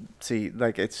 See,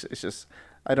 like it's just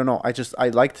I don't know. I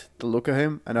liked the look of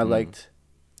him and I liked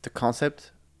the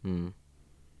concept, Mm.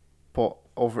 but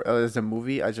over as a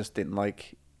movie, I just didn't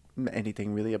like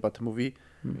anything really about the movie.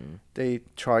 Mm. They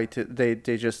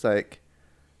just like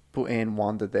put in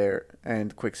Wanda there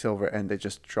and Quicksilver, and they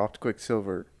just dropped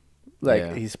Quicksilver. Like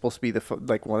Yeah. he's supposed to be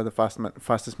like one of the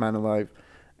fastest man alive,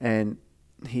 and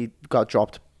he got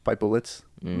dropped by bullets.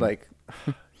 Mm. Like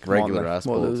come on, Regular like, ass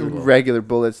bullets. as well. regular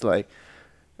bullets. Like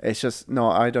it's just no,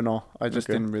 I don't know. I just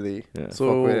Okay. didn't really. Yeah. fuck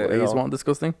So with it at is all. one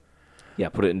disgusting? Yeah,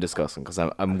 put it in disgusting because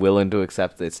I'm willing to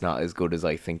accept that it's not as good as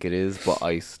I think it is, but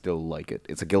I still like it.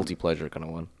 It's a guilty pleasure kind of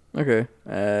one. Okay.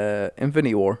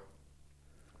 Infinity War.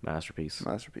 Masterpiece.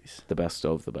 Masterpiece. The best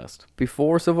of the best.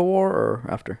 Before Civil War or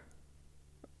after?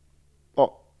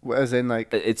 Oh, as in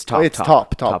like It's top. It's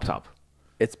top. top.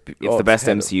 It's It's the best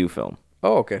ahead of- MCU film.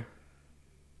 Oh, okay.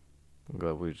 I'm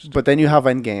glad we just But then you have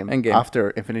Endgame, Endgame.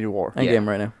 after Infinity War. Endgame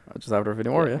right now. Just after Infinity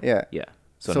War, yeah. Yeah. yeah.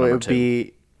 So, number it would two.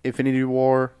 be Infinity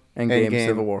War, Endgame,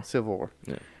 Civil War. Civil War.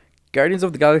 Guardians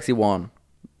of the Galaxy 1.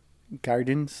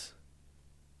 Guardians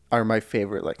are my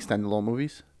favorite like standalone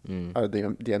movies. Mm. Are the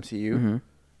MCU. Mm-hmm.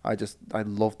 I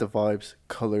love the vibes,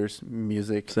 colors,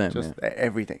 music, Same, just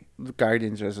everything.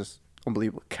 Guardians are just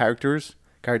unbelievable. Character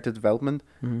development,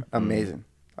 Mm-hmm. amazing.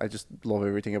 I just love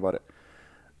everything about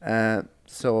it.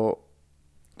 So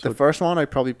The first one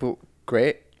I'd probably put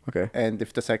great, Okay. and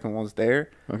if the second one's there,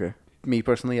 Okay. me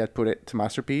personally, I'd put it to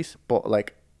masterpiece. But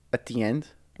like at the end,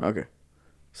 Okay.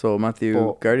 So Matthew,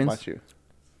 but Guardians. Matthew.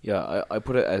 Yeah, I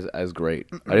put it as great.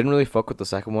 I didn't really fuck with the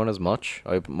second one as much.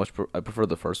 I prefer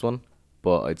the first one,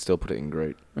 but I'd still put it in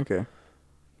great. Okay.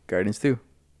 Guardians 2.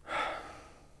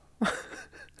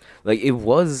 Like it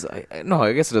was, no,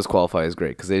 I guess it does qualify as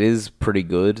great because it is pretty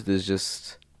good. There's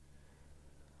just,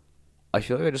 I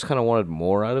feel like I just kind of wanted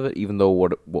more out of it, even though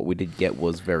what we did get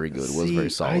was very good, was very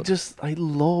solid. I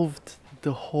loved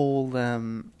the whole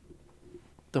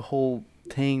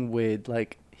thing with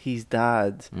like his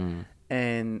dad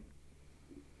and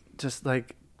just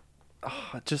like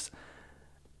just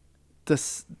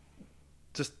this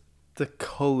just the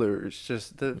colors,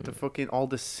 just the fucking all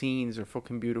the scenes are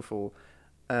fucking beautiful.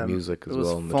 Music as it was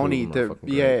well. And the two of funny. them are fucking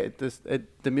great.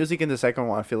 The music in the second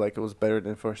one I feel like it was better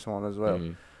than the first one as well.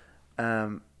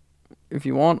 If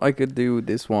you want, I could do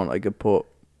this one. I could put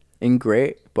in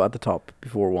great, but at the top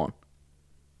before 1.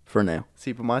 For now.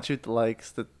 See, but Matthew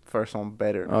likes the first one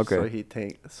better. Okay. So he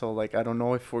thinks so. Like I don't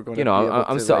know if we're gonna. You know, be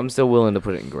able to, I'm still willing to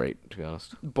put it in great, to be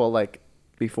honest. But like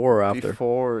Before or after?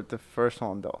 before the first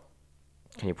one though.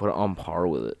 Can you put it on par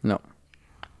with it? No.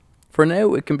 For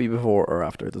now, it can be before or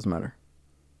after. It doesn't matter.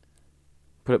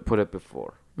 Put it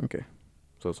before. Okay.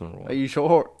 So it's number 1. Are you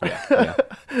sure? Yeah.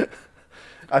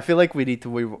 I feel like we need to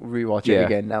rewatch it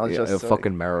again. Now it's just a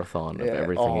fucking marathon of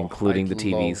everything, including the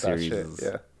TV series.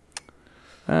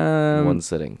 Yeah. One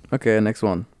sitting. Okay, next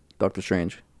one. Doctor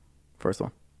Strange. First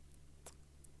one.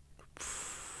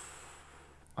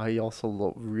 I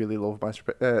also really love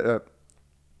Doctor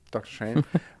Strange.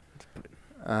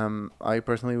 I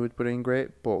personally would put it in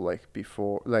great, but like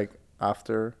before, like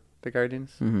after the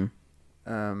Guardians.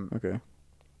 Mm-hmm. Okay.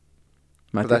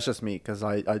 But Matthew? that's just me because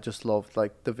I just loved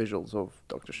like the visuals of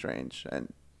Doctor Strange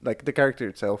and like the character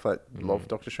itself. I love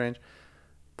Doctor Strange,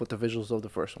 but the visuals of the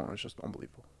first one was just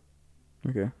unbelievable.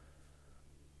 Okay.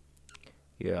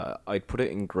 Yeah, I'd put it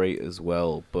in great as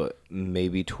well, but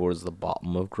maybe towards the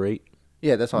bottom of great.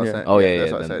 Yeah, that's what I said. Oh yeah,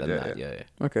 that's yeah, what I said. then Yeah.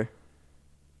 yeah. Okay.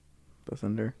 That's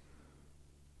in there.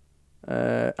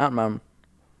 Ant-Man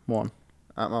 1.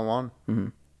 Ant-Man 1, Mm-hmm.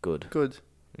 Good. good.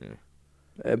 Yeah.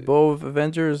 Above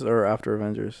Avengers or after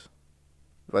Avengers?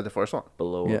 But the first one,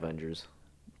 Below Yeah. Avengers.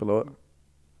 Below it?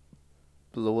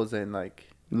 below was in like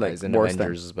As in worse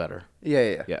Avengers is better.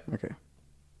 yeah. Yeah. Then. Okay.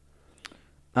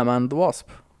 Ant-Man the Wasp.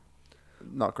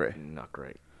 Not great. Not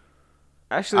great.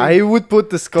 Actually, I would put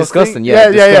disgusting. Disgusting, yeah,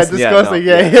 disgusting. disgusting.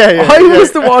 Yeah, Yeah. I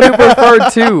was the one who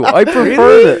preferred 2. I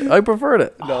preferred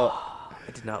it. No,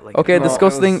 I did not like Okay, it. No, it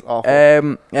disgusting. was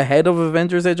awful. Ahead of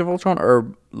Avengers Age of Ultron or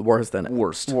worse than it?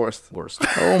 Worst. worst.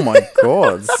 Oh my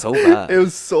god. So bad. It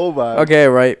was so bad. Okay,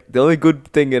 right. The only good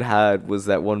thing it had was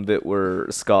that one bit where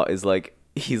Scott is like,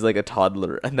 he's like a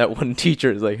toddler, and that one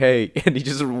teacher is like, hey, and he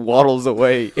just waddles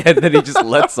away, and then he just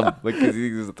lets him, like, because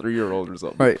he's a 3-year-old or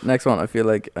something. Right, next one. I feel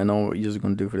like I know what you're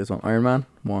going to do for this one. Iron Man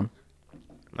 1.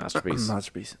 Masterpiece.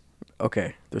 Masterpiece.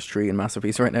 Okay, there's 3 in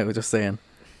Masterpiece right now, just saying.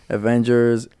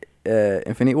 Avengers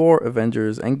Infinity War,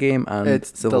 Avengers Endgame, and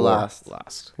It's Civil the War.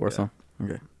 last. Worst Yeah. one.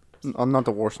 Okay. Not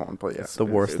the worst one, but yeah. It's the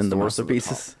worst it's in the the worst of the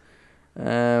masterpieces.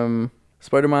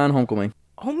 Spider-Man Homecoming.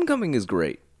 Homecoming is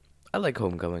great. I like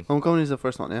Homecoming. Homecoming is the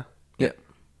first one, yeah. Yeah.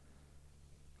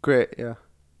 Great, yeah.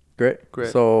 Great. Great.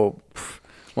 So,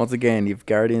 once again, you've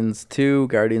Guardians 2,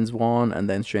 Guardians 1, and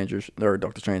then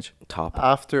Doctor Strange. Top.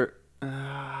 After.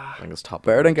 I think it's top.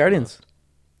 Better than Guardians.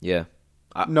 Yeah.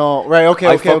 No, right, okay,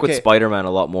 I okay, fuck okay. with Spider-Man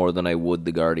a lot more than I would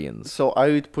the Guardians. So I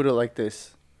would put it like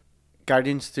this: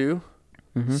 Guardians 2,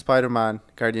 Mm-hmm. Spider-Man,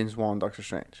 Guardians 1, Doctor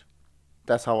Strange.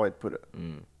 That's how I'd put it.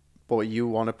 But you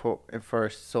want to put it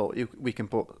first, so we can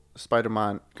put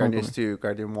Spider-Man, Guardians 2,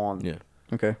 Guardian 1, Yeah.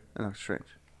 Okay. and Doctor Strange.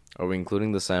 Are we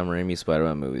including the Sam Raimi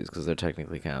Spider-Man movies? Because they're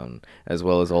technically count, as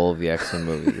well as all of the X-Men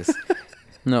movies.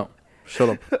 No. Shut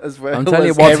up. As well I'm telling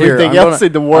you as what's here. everything I'm else gonna-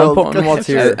 in the world. I'm putting what's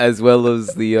here. As well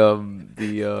as the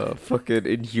fucking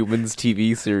Inhumans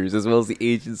TV series, as well as the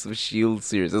Agents of S.H.I.E.L.D.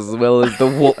 series, as well as the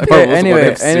Marvel's Okay, What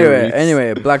If series.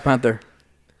 anyway, Black Panther.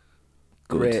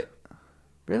 Good. Great.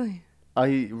 Really?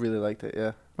 I really liked it,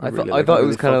 yeah. I really thought like it really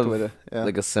was kind fucked of with it, yeah.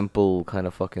 like a simple kind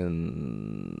of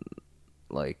fucking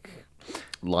like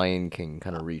Lion King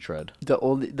kind of retread. The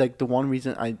one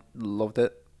reason I loved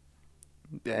it,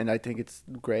 and I think it's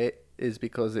great, is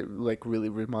because it like really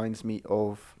reminds me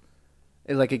of,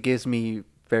 it gives me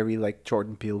very like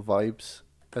Jordan Peele vibes,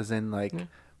 as in like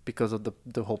because of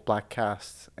the whole black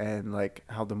cast and like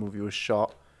how the movie was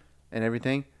shot and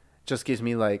everything. Just gives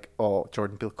me like, oh,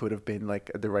 Jordan Peele could have been like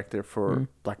a director for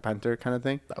Black Panther kind of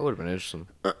thing. That would have been interesting.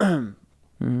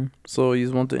 Mm-hmm. So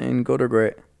you want it in good or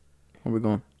great? Where we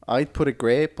going? I'd put it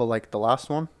great, but like the last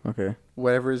one, Okay.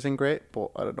 whatever is in great. But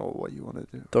I don't know what you want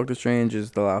to do. Doctor Strange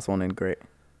is the last one in great.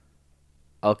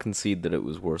 I'll concede that it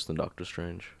was worse than Doctor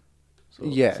Strange. So,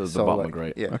 Yeah, so the so, bottom like, of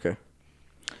great. yeah. Okay.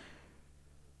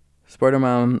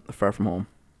 Spider-Man: Far From Home.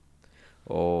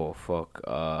 Oh fuck.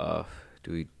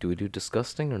 Do we do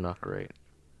disgusting or not great?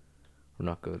 Or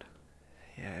not good?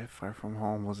 Yeah, Far From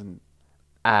Home wasn't.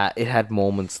 It had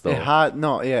moments though. It had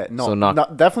no, yeah, no, So not-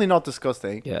 not definitely not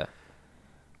disgusting. Yeah.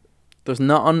 There's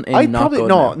nothing in I'd not probably good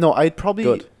no, now. no. I'd probably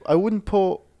Good. I wouldn't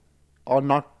put on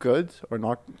not good or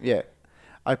not. Yeah,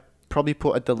 I probably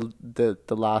put at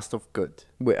the last of good.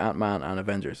 With Ant-Man and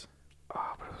Avengers.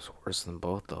 Oh, but it was worse than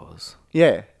both those.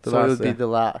 Yeah, The so it last, would be yeah. the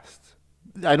last.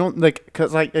 I don't like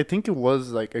because like I think it was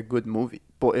like a good movie,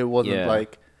 but it wasn't Yeah.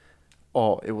 like,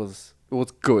 oh, it was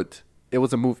good. It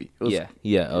was a movie. It was,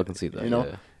 Yeah, I'll concede that. you know?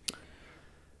 Yeah.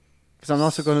 Because I'm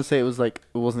also gonna say it was like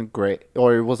it wasn't great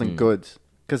or it wasn't good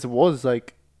because it was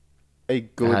like a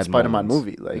good had Spider-Man moments.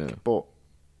 movie, like, Yeah. but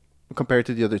compared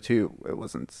to the other two, it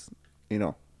wasn't. You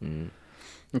know. Mm.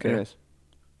 Okay. Anyways,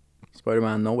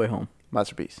 Spider-Man: No Way Home.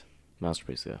 masterpiece.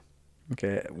 Masterpiece. Yeah.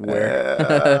 Okay.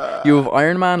 Where? You have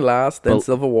Iron Man last, then Bel-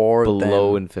 Civil War,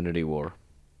 Below then... Infinity War.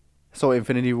 So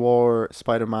Infinity War,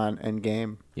 Spider-Man,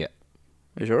 Endgame. Yeah.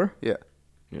 You sure? Yeah.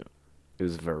 It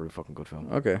was a very fucking good film.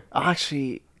 Okay.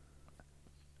 Actually,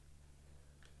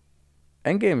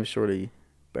 Endgame is surely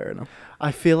better now.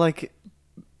 I feel like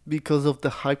because of the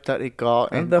hype that it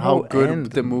got And and, the how whole good end.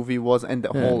 the movie was and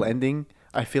the Yeah. whole ending,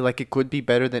 I feel like it could be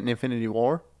better than Infinity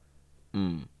War.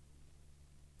 Mm.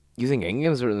 You think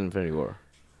Endgame's better than Infinity War?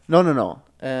 No.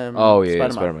 Oh yeah,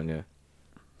 Spider-Man.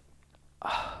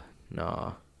 Yeah.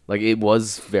 Nah. Like it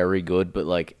was very good, but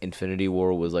like Infinity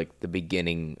War was like the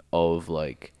beginning of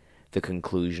like the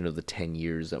conclusion of the 10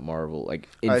 years at Marvel. Like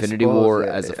I Infinity suppose, War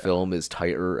yeah, as a yeah. film is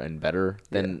tighter and better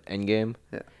than Endgame.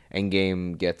 Yeah.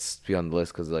 Endgame gets to be on the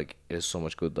list because like it is so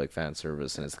much good like fan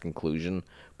service and it's the conclusion,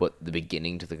 but the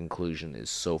beginning to the conclusion is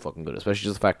so fucking good, especially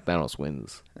just the fact that Thanos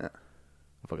wins. Yeah.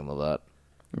 I fucking love that.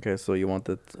 Okay, so you want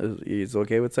that... Is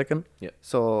okay with second?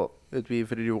 So it'd be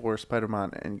Infinity War, Spider-Man,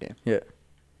 Endgame. Yeah.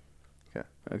 Okay.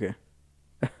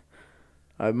 Okay.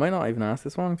 I might not even ask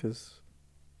this one because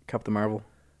Captain Marvel.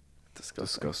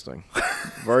 Disgusting.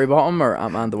 Very bottom or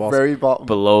Ant-Man the Wasp? Very bottom.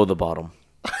 Below the bottom.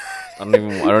 I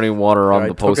don't even want her on I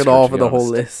the took poster. it off to of be the whole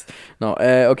honest. list. No,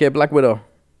 okay, Black Widow.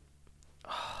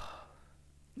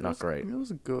 Not great. It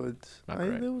was good. Not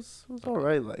great. It was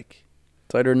alright. Like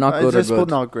It's either not I good or just good. put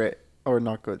not great or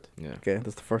not good. Yeah. Okay,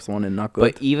 that's the first one in not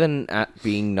good. But even at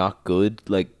being not good,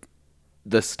 like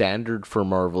the standard for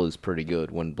Marvel is pretty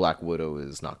good when Black Widow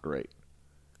is not great.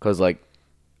 Cuz like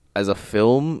as a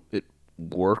film it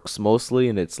works mostly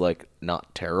and it's like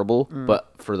not terrible,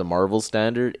 but for the Marvel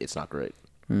standard it's not great.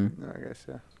 I guess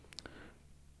yeah.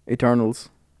 Eternals.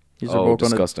 These Oh, are both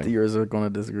disgusting. Yours are gonna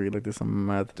disagree like this. I'm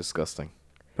mad. Disgusting.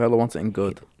 Bella wants it in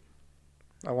good.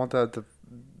 I want that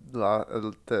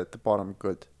the bottom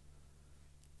good.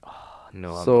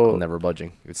 No, So- I'm never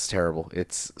budging. It's terrible.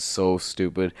 It's so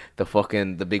stupid.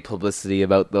 The big publicity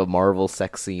about the Marvel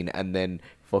sex scene and then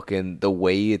fucking the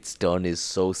way it's done is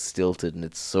so stilted and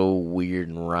it's so weird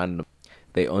and random.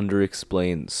 They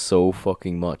underexplain so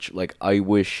fucking much. Like I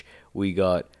wish we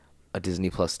got a Disney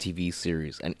Plus TV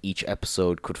series and each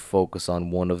episode could focus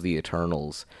on one of the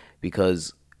Eternals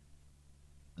because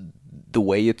the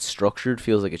way it's structured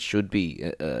feels like it should be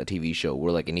a TV show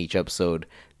where like in each episode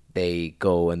they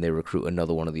go and they recruit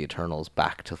another one of the Eternals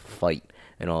back to fight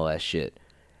and all that shit.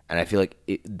 And I feel like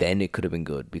then it could have been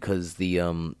good because the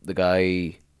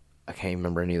guy, I can't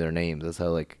remember any of their names. That's how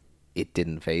like it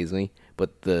didn't faze me.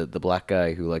 But the black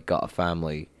guy who like got a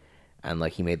family and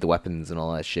like he made the weapons and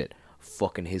all that shit.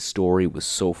 Fucking his story was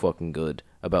so fucking good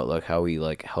about like how he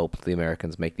like helped the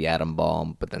Americans make the atom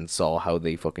bomb, but then saw how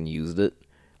they fucking used it.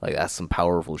 Like that's some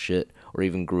powerful shit. Or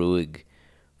even Gruig,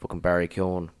 fucking Barry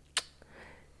Keoghan,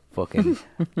 fucking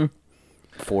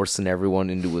forcing everyone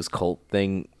into his cult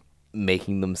thing,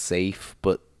 making them safe,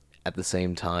 but at the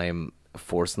same time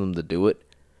forcing them to do it.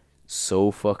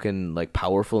 So fucking like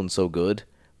powerful and so good,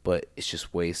 but it's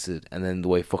just wasted. And then the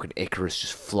way fucking Icarus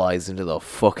just flies into the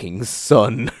fucking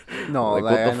sun. No, like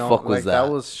like, what the I know, fuck was like, that?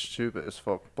 That was stupid as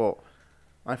fuck. But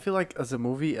I feel like as a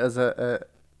movie, as an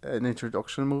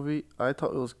introduction movie, I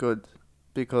thought it was good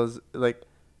because like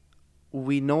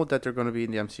we know that they're gonna be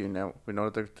in the MCU now. We know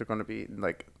that they're gonna be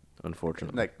like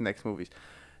Unfortunately. next movies.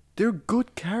 They're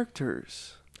good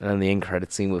characters. And then the end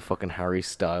credit scene with fucking Harry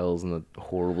Styles and the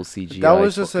horrible CGI. That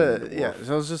was just fucking that dwarf.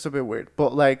 was just a bit weird.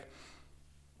 But like,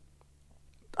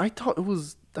 I thought it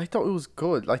was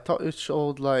good. I thought it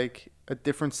showed like a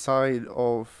different side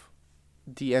of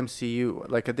the MCU,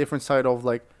 like a different side of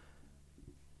like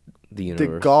The universe.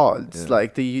 the gods, Yeah.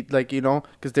 like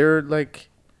because they're like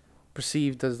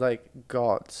perceived as like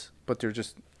gods, but they're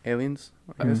just aliens,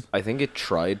 I guess. I think it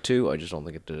tried to. I just don't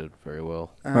think it did it very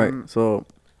well. Right. So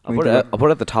I'll we put do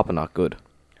it at the top of not good.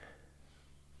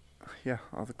 Yeah,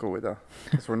 I'll go with that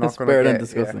because we're not it's gonna better get than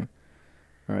disgusting.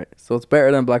 All right. So it's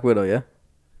better than Black Widow, yeah.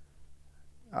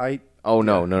 Oh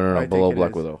no, Yeah, no, no, I no! think Below it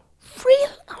Black is. Widow. Real?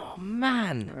 Oh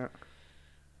man. Yeah.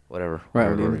 Whatever. Right,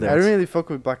 whatever we'll leave it it there. I is. don't really fuck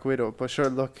with Black Widow, but sure,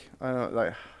 look, I don't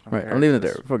like. I don't Right. care, I'm leaving it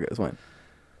it's there. Fuck it. It's fine.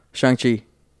 Shang-Chi.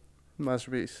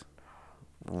 Masterpiece.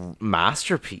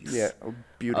 Masterpiece. Yeah,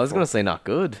 beautiful. I was gonna say not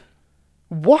good.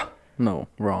 What? No,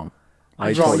 wrong. I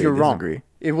Wrong, totally you're wrong. disagree.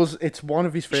 It's one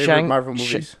of his favorite Marvel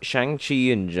movies. Shang-Chi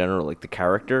in general, like the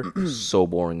character, so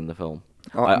boring in the film.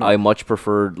 Oh, no. I much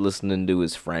preferred listening to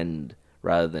his friend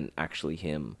rather than actually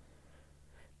him.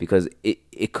 Because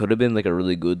it could have been like a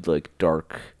really good like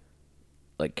dark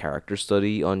like character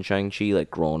study on Shang-Chi, like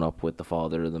growing up with the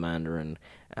father of the Mandarin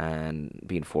and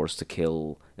being forced to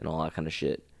kill and all that kind of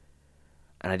shit.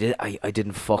 And I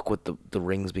didn't fuck with the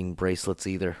rings being bracelets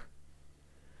either.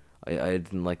 I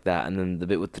didn't like that. And then the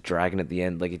bit with the dragon at the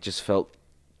end, like it just felt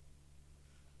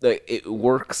like it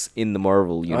works in the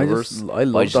Marvel universe. I but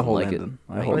love just the didn't whole like ending.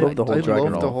 it. I I love the whole I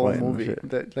dragon loved the all whole fighting and movie. shit.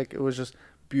 That like it was just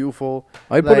beautiful.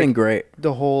 I put like, in great.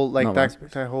 the whole like Not that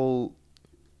masterpiece. that whole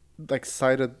like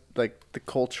side of like the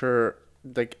culture,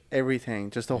 like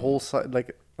everything, just the whole side.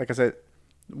 Like I said,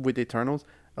 with the Eternals,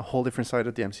 a whole different side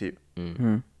of the MCU.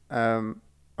 Hmm.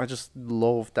 I just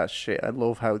love that shit. I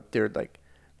love how they're like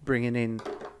bringing in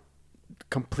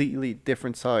completely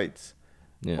different sides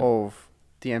Yeah. of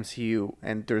the MCU,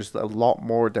 and there's a lot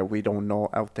more that we don't know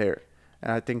out there.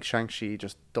 And I think Shang-Chi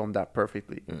just done that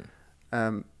perfectly.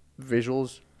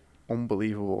 Visuals,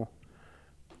 unbelievable.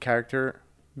 Character,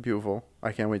 beautiful.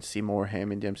 I can't wait to see more of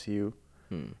him in the MCU.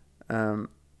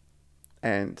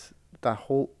 And that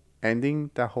whole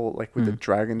ending, that whole like with the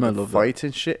dragon, I the love that. fights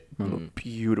and shit, Mm.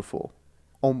 beautiful,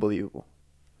 unbelievable.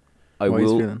 I How are you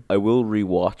will feeling? I will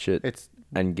rewatch it It's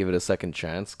and give it a second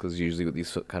chance because usually with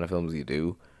these kind of films you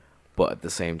do, but at the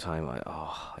same time I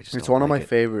just it's don't one of like my it.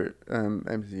 favorite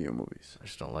MCU movies. I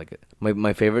just don't like it.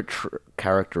 My favorite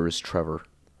character is Trevor.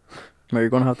 But you're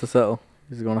gonna have to settle.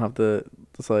 You're gonna have to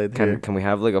decide here. Can we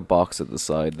have like a box at the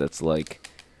side that's like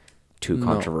too No.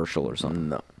 controversial or something?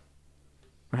 No.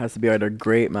 It has to be either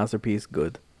great, masterpiece,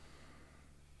 good.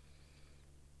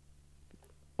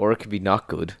 Or it could be not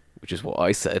good, which is what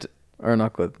I said. Or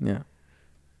not good, yeah.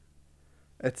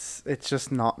 It's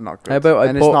just not good. How about I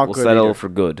and it's put- not We'll good settle either. for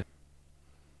good.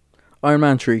 Iron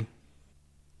Man 3.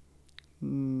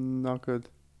 Not good.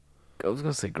 I was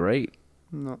gonna say great.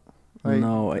 No.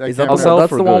 No, I is that can't the, settle that's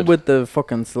for the one good. with the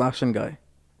fucking slashing guy?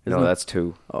 Isn't No, it? that's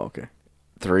 2. Oh, okay.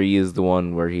 3 is the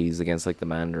one where he's against like the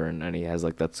Mandarin and he has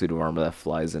like that suit of armor that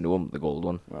flies into him, the gold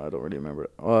one. Well, I don't really remember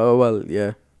it. Oh, well,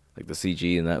 yeah. Like the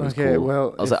CG and that was Okay, cool.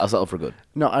 well, I'll settle for good.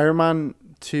 No, Iron Man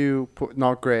 2,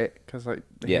 not great because I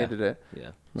Yeah. hated it.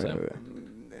 Yeah. Right, same.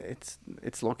 right.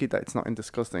 It's lucky that it's not in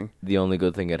disgusting. The only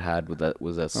good thing it had with that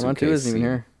was that Iron Man 2 suitcase isn't even scene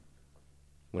here.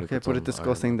 when it Okay, puts put on it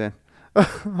disgusting then.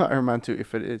 Iron Man 2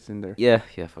 if it is in there. Yeah,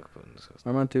 fuck put it in disgusting.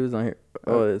 Iron Man 2 is not here.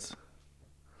 Oh, it is.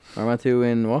 Iron Man 2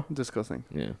 in what? Disgusting.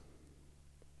 Yeah.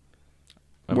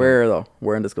 Where, though?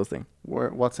 Where in disgusting?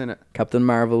 What's in it? Captain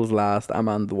Marvel's last,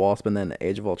 Ant-Man the Wasp, and then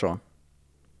Age of Ultron.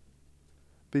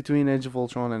 Between Age of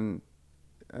Ultron and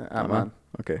Ant-Man,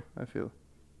 Okay. I feel.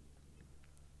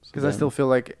 So Because I then- still feel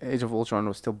like Age of Ultron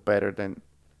was still better than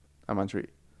Ant-Man 3.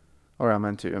 Or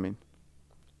Ant-Man 2, I mean.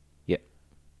 Yeah.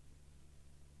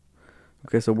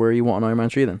 Okay, so where you want Iron Man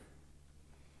 3 then?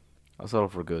 I'll settle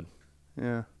for good.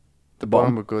 Yeah. The bottom?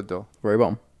 bottom were good though. Very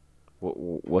bottom.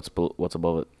 What's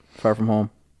above it? Far From Home.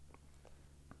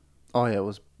 Oh yeah, it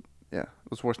was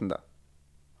worse than that.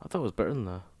 I thought it was better than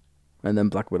that. And then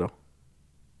Black Widow.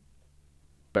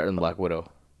 Better than Black Widow.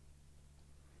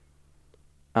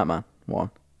 Ant-Man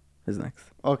 1 is next.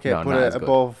 Okay, No, put not it as good.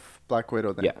 above Black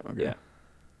Widow then. Yeah. Okay. Yeah.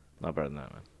 Not better than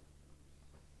that, man.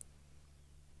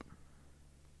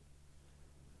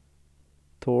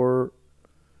 Thor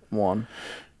 1.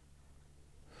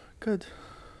 Good.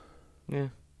 Yeah.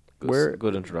 Good, Where-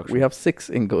 good introduction. We have 6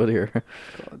 in good here.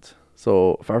 God.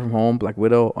 So, Far From Home, Black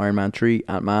Widow, Iron Man 3,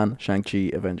 Ant-Man, Shang-Chi,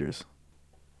 Avengers.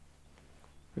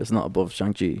 It's not above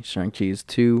Shang-Chi. Shang-Chi is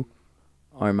 2.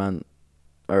 Ant-Man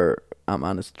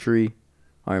is 3.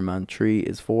 Iron Man 3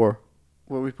 is 4.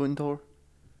 What are we putting Thor?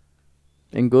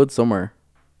 In good somewhere.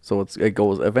 So it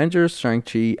goes Avengers,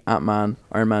 Shang-Chi, Ant-Man,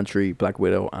 Iron Man 3, Black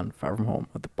Widow, and Far From Home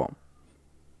at the bottom.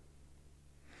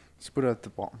 Let's put it at the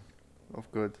bottom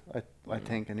of good. I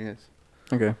think anyways.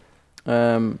 Okay.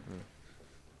 What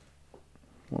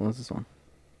was this one?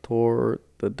 Thor: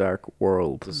 The Dark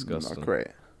World. Disgusting. Not great.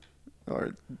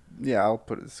 Or yeah, I'll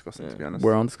put it disgusting to be honest.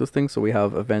 We're on disgusting. So we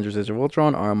have Avengers: Age of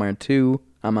Ultron, Iron Man 2,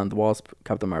 Ant-Man the Wasp,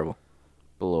 Captain Marvel.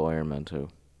 Below Iron Man 2.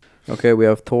 Okay, we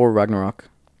have Thor: Ragnarok.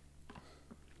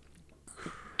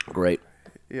 Great.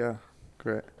 Yeah,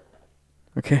 great.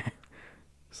 Okay.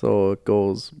 So it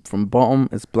goes from bottom,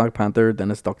 it's Black Panther,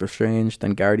 then it's Doctor Strange,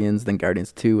 then Guardians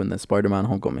 2, and then Spider-Man: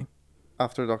 Homecoming.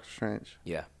 After Doctor Strange.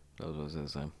 Yeah, that was the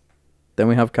same. Then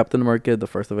we have Captain America: The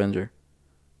First Avenger.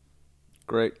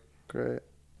 Great. Great.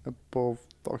 Above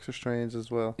Doctor Strange as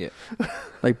well. Yeah.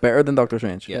 Like better than Doctor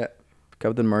Strange. Yeah.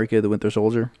 Captain America: The Winter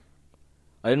Soldier.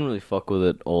 I didn't really fuck with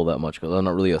it all that much because I'm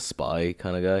not really a spy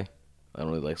kind of guy. I don't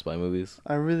really like spy movies.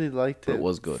 I really liked But it. it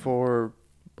was good. For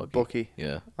Bucky.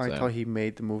 Yeah. I same. thought he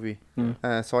made the movie.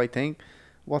 Mm. So I think,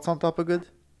 what's on top of good?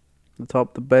 The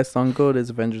best on good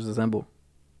is Avengers Assemble.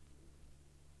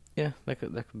 Yeah, that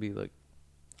could be like.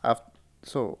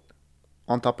 So,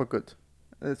 on top of good.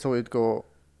 So it'd go.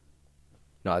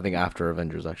 No, I think after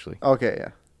Avengers actually. Okay, yeah.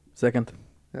 Second.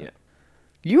 Yeah.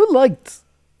 You liked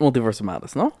Multiverse of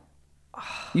Madness, no?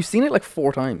 You've seen it like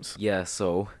 4 times. Yeah,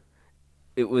 so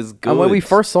it was good. And when we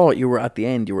first saw it, you were at the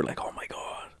end. You were like, "Oh my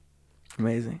god,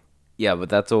 amazing!" Yeah, but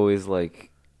that's always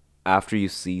like after you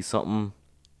see something,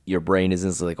 your brain is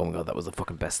instantly like, "Oh my god, that was the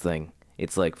fucking best thing."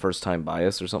 It's like first time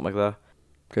bias or something like that.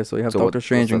 Okay, so you have So Doctor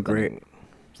Strange and what's that great.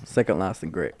 then? Second last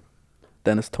and great.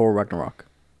 Then it's Thor: Ragnarok,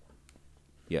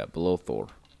 Yeah, below Thor.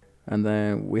 and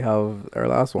then we have our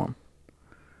last one,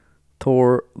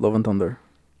 Thor: Love and Thunder.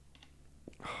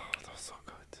 That was so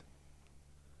good.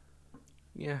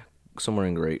 Yeah, somewhere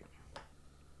in great.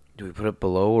 Do we put it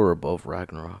below or above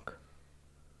Ragnarok?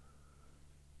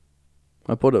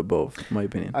 I put it above, in my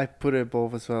opinion. I put it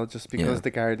above as well just because Yeah.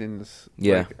 the Guardians.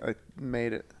 Yeah. Like, I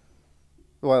made it.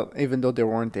 Well, even though they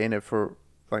weren't in it for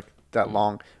like that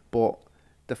long, but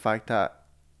the fact that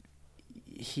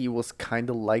he was kind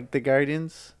of like the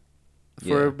Guardians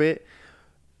for Yeah. a bit,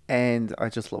 and I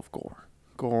just love Gore.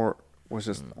 Gore was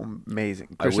just amazing.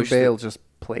 I Christian wish Bale that- just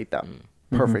played that Mhm.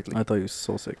 perfectly. I thought he was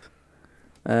so sick.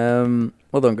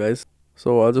 Well done, guys.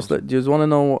 So I'll just let. Do you just want to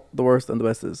know what the worst and the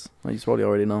best is? You probably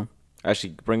already know.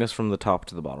 Actually, bring us from the top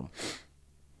to the bottom.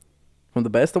 From the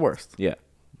best to worst. Yeah.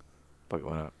 Fuck,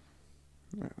 why not?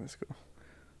 Right, let's go.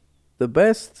 The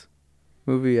best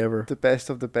movie ever. The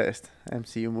best of the best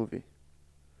MCU movie.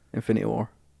 Infinity War.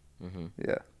 Mm-hmm.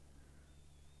 Yeah.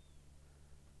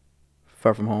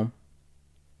 Far From Home.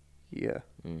 Yeah.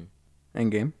 Mm.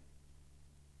 Endgame.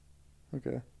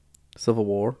 Okay. Civil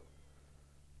War.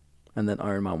 And then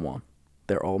Iron Man 1.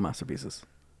 They're all masterpieces.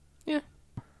 Yeah.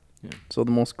 Yeah. So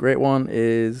the most great one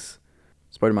is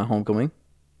Spider-Man: Homecoming.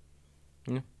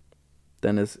 Yeah.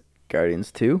 Then is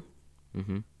Guardians 2.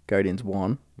 Mm-hmm. Guardians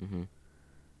 1. Mm-hmm.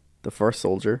 The First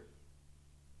Soldier.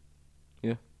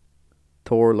 Yeah.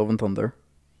 Thor: Love and Thunder.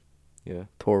 Yeah.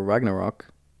 Thor: Ragnarok.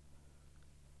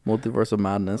 Multiverse of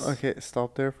Madness. Okay,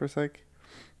 stop there for a sec.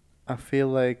 I feel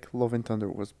like Love and Thunder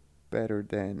was better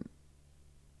than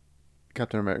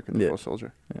Captain America: The Yeah. First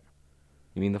Soldier,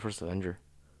 You mean the first Avenger?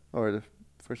 or the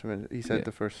First Avenger. He said Yeah.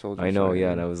 the First Soldier. I know, sorry.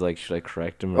 yeah, and I was like, should I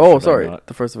correct him? Or Oh, should I sorry. not?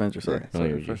 The First Avenger, Yeah, sorry. No, sorry,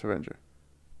 you're the First Avenger.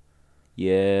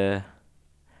 Yeah.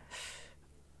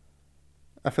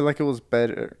 I feel like it was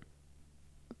better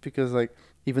because, like,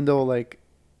 even though like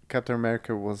Captain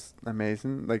America was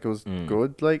amazing, like it was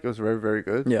good, like it was very very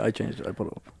good. Yeah, I changed it. I put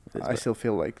it up. It's I better. still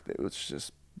feel like it was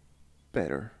just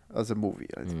better as a movie.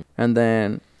 And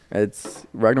then it's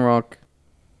Ragnarok,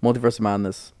 Multiverse of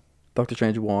Madness, Doctor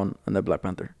Strange 1, and then Black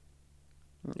Panther.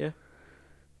 Yeah.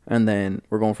 And then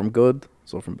we're going from good,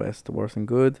 so from best to worst and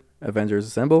good. Avengers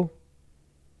Assemble.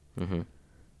 Mm-hmm.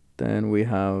 Then we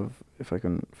have, if I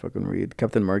can read,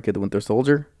 Captain America: The Winter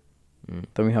Soldier. Mm.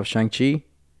 Then we have Shang-Chi.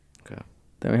 Okay.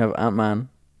 Then we have Ant-Man,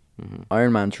 Mm-hmm.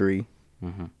 Iron Man 3,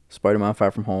 Mm-hmm. Spider-Man: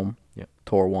 Far From Home, Yep.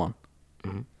 Thor 1.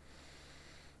 Mm-hmm.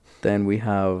 Then we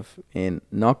have in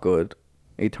not good,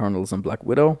 Eternals and Black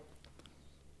Widow.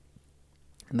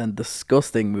 And then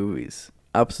disgusting movies,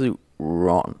 absolute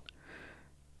rotten.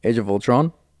 Age of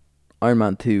Ultron, Iron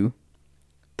Man 2,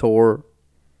 Thor,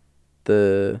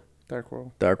 The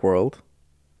Dark World.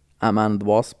 Ant-Man and the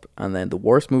Wasp, and then the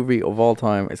worst movie of all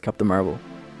time is Captain Marvel.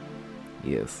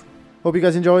 Yes. Hope you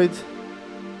guys enjoyed.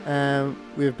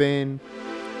 We've been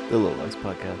The Low Lives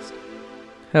Podcast.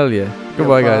 Hell yeah.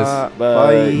 Goodbye, guys.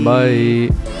 Bye.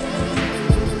 Bye.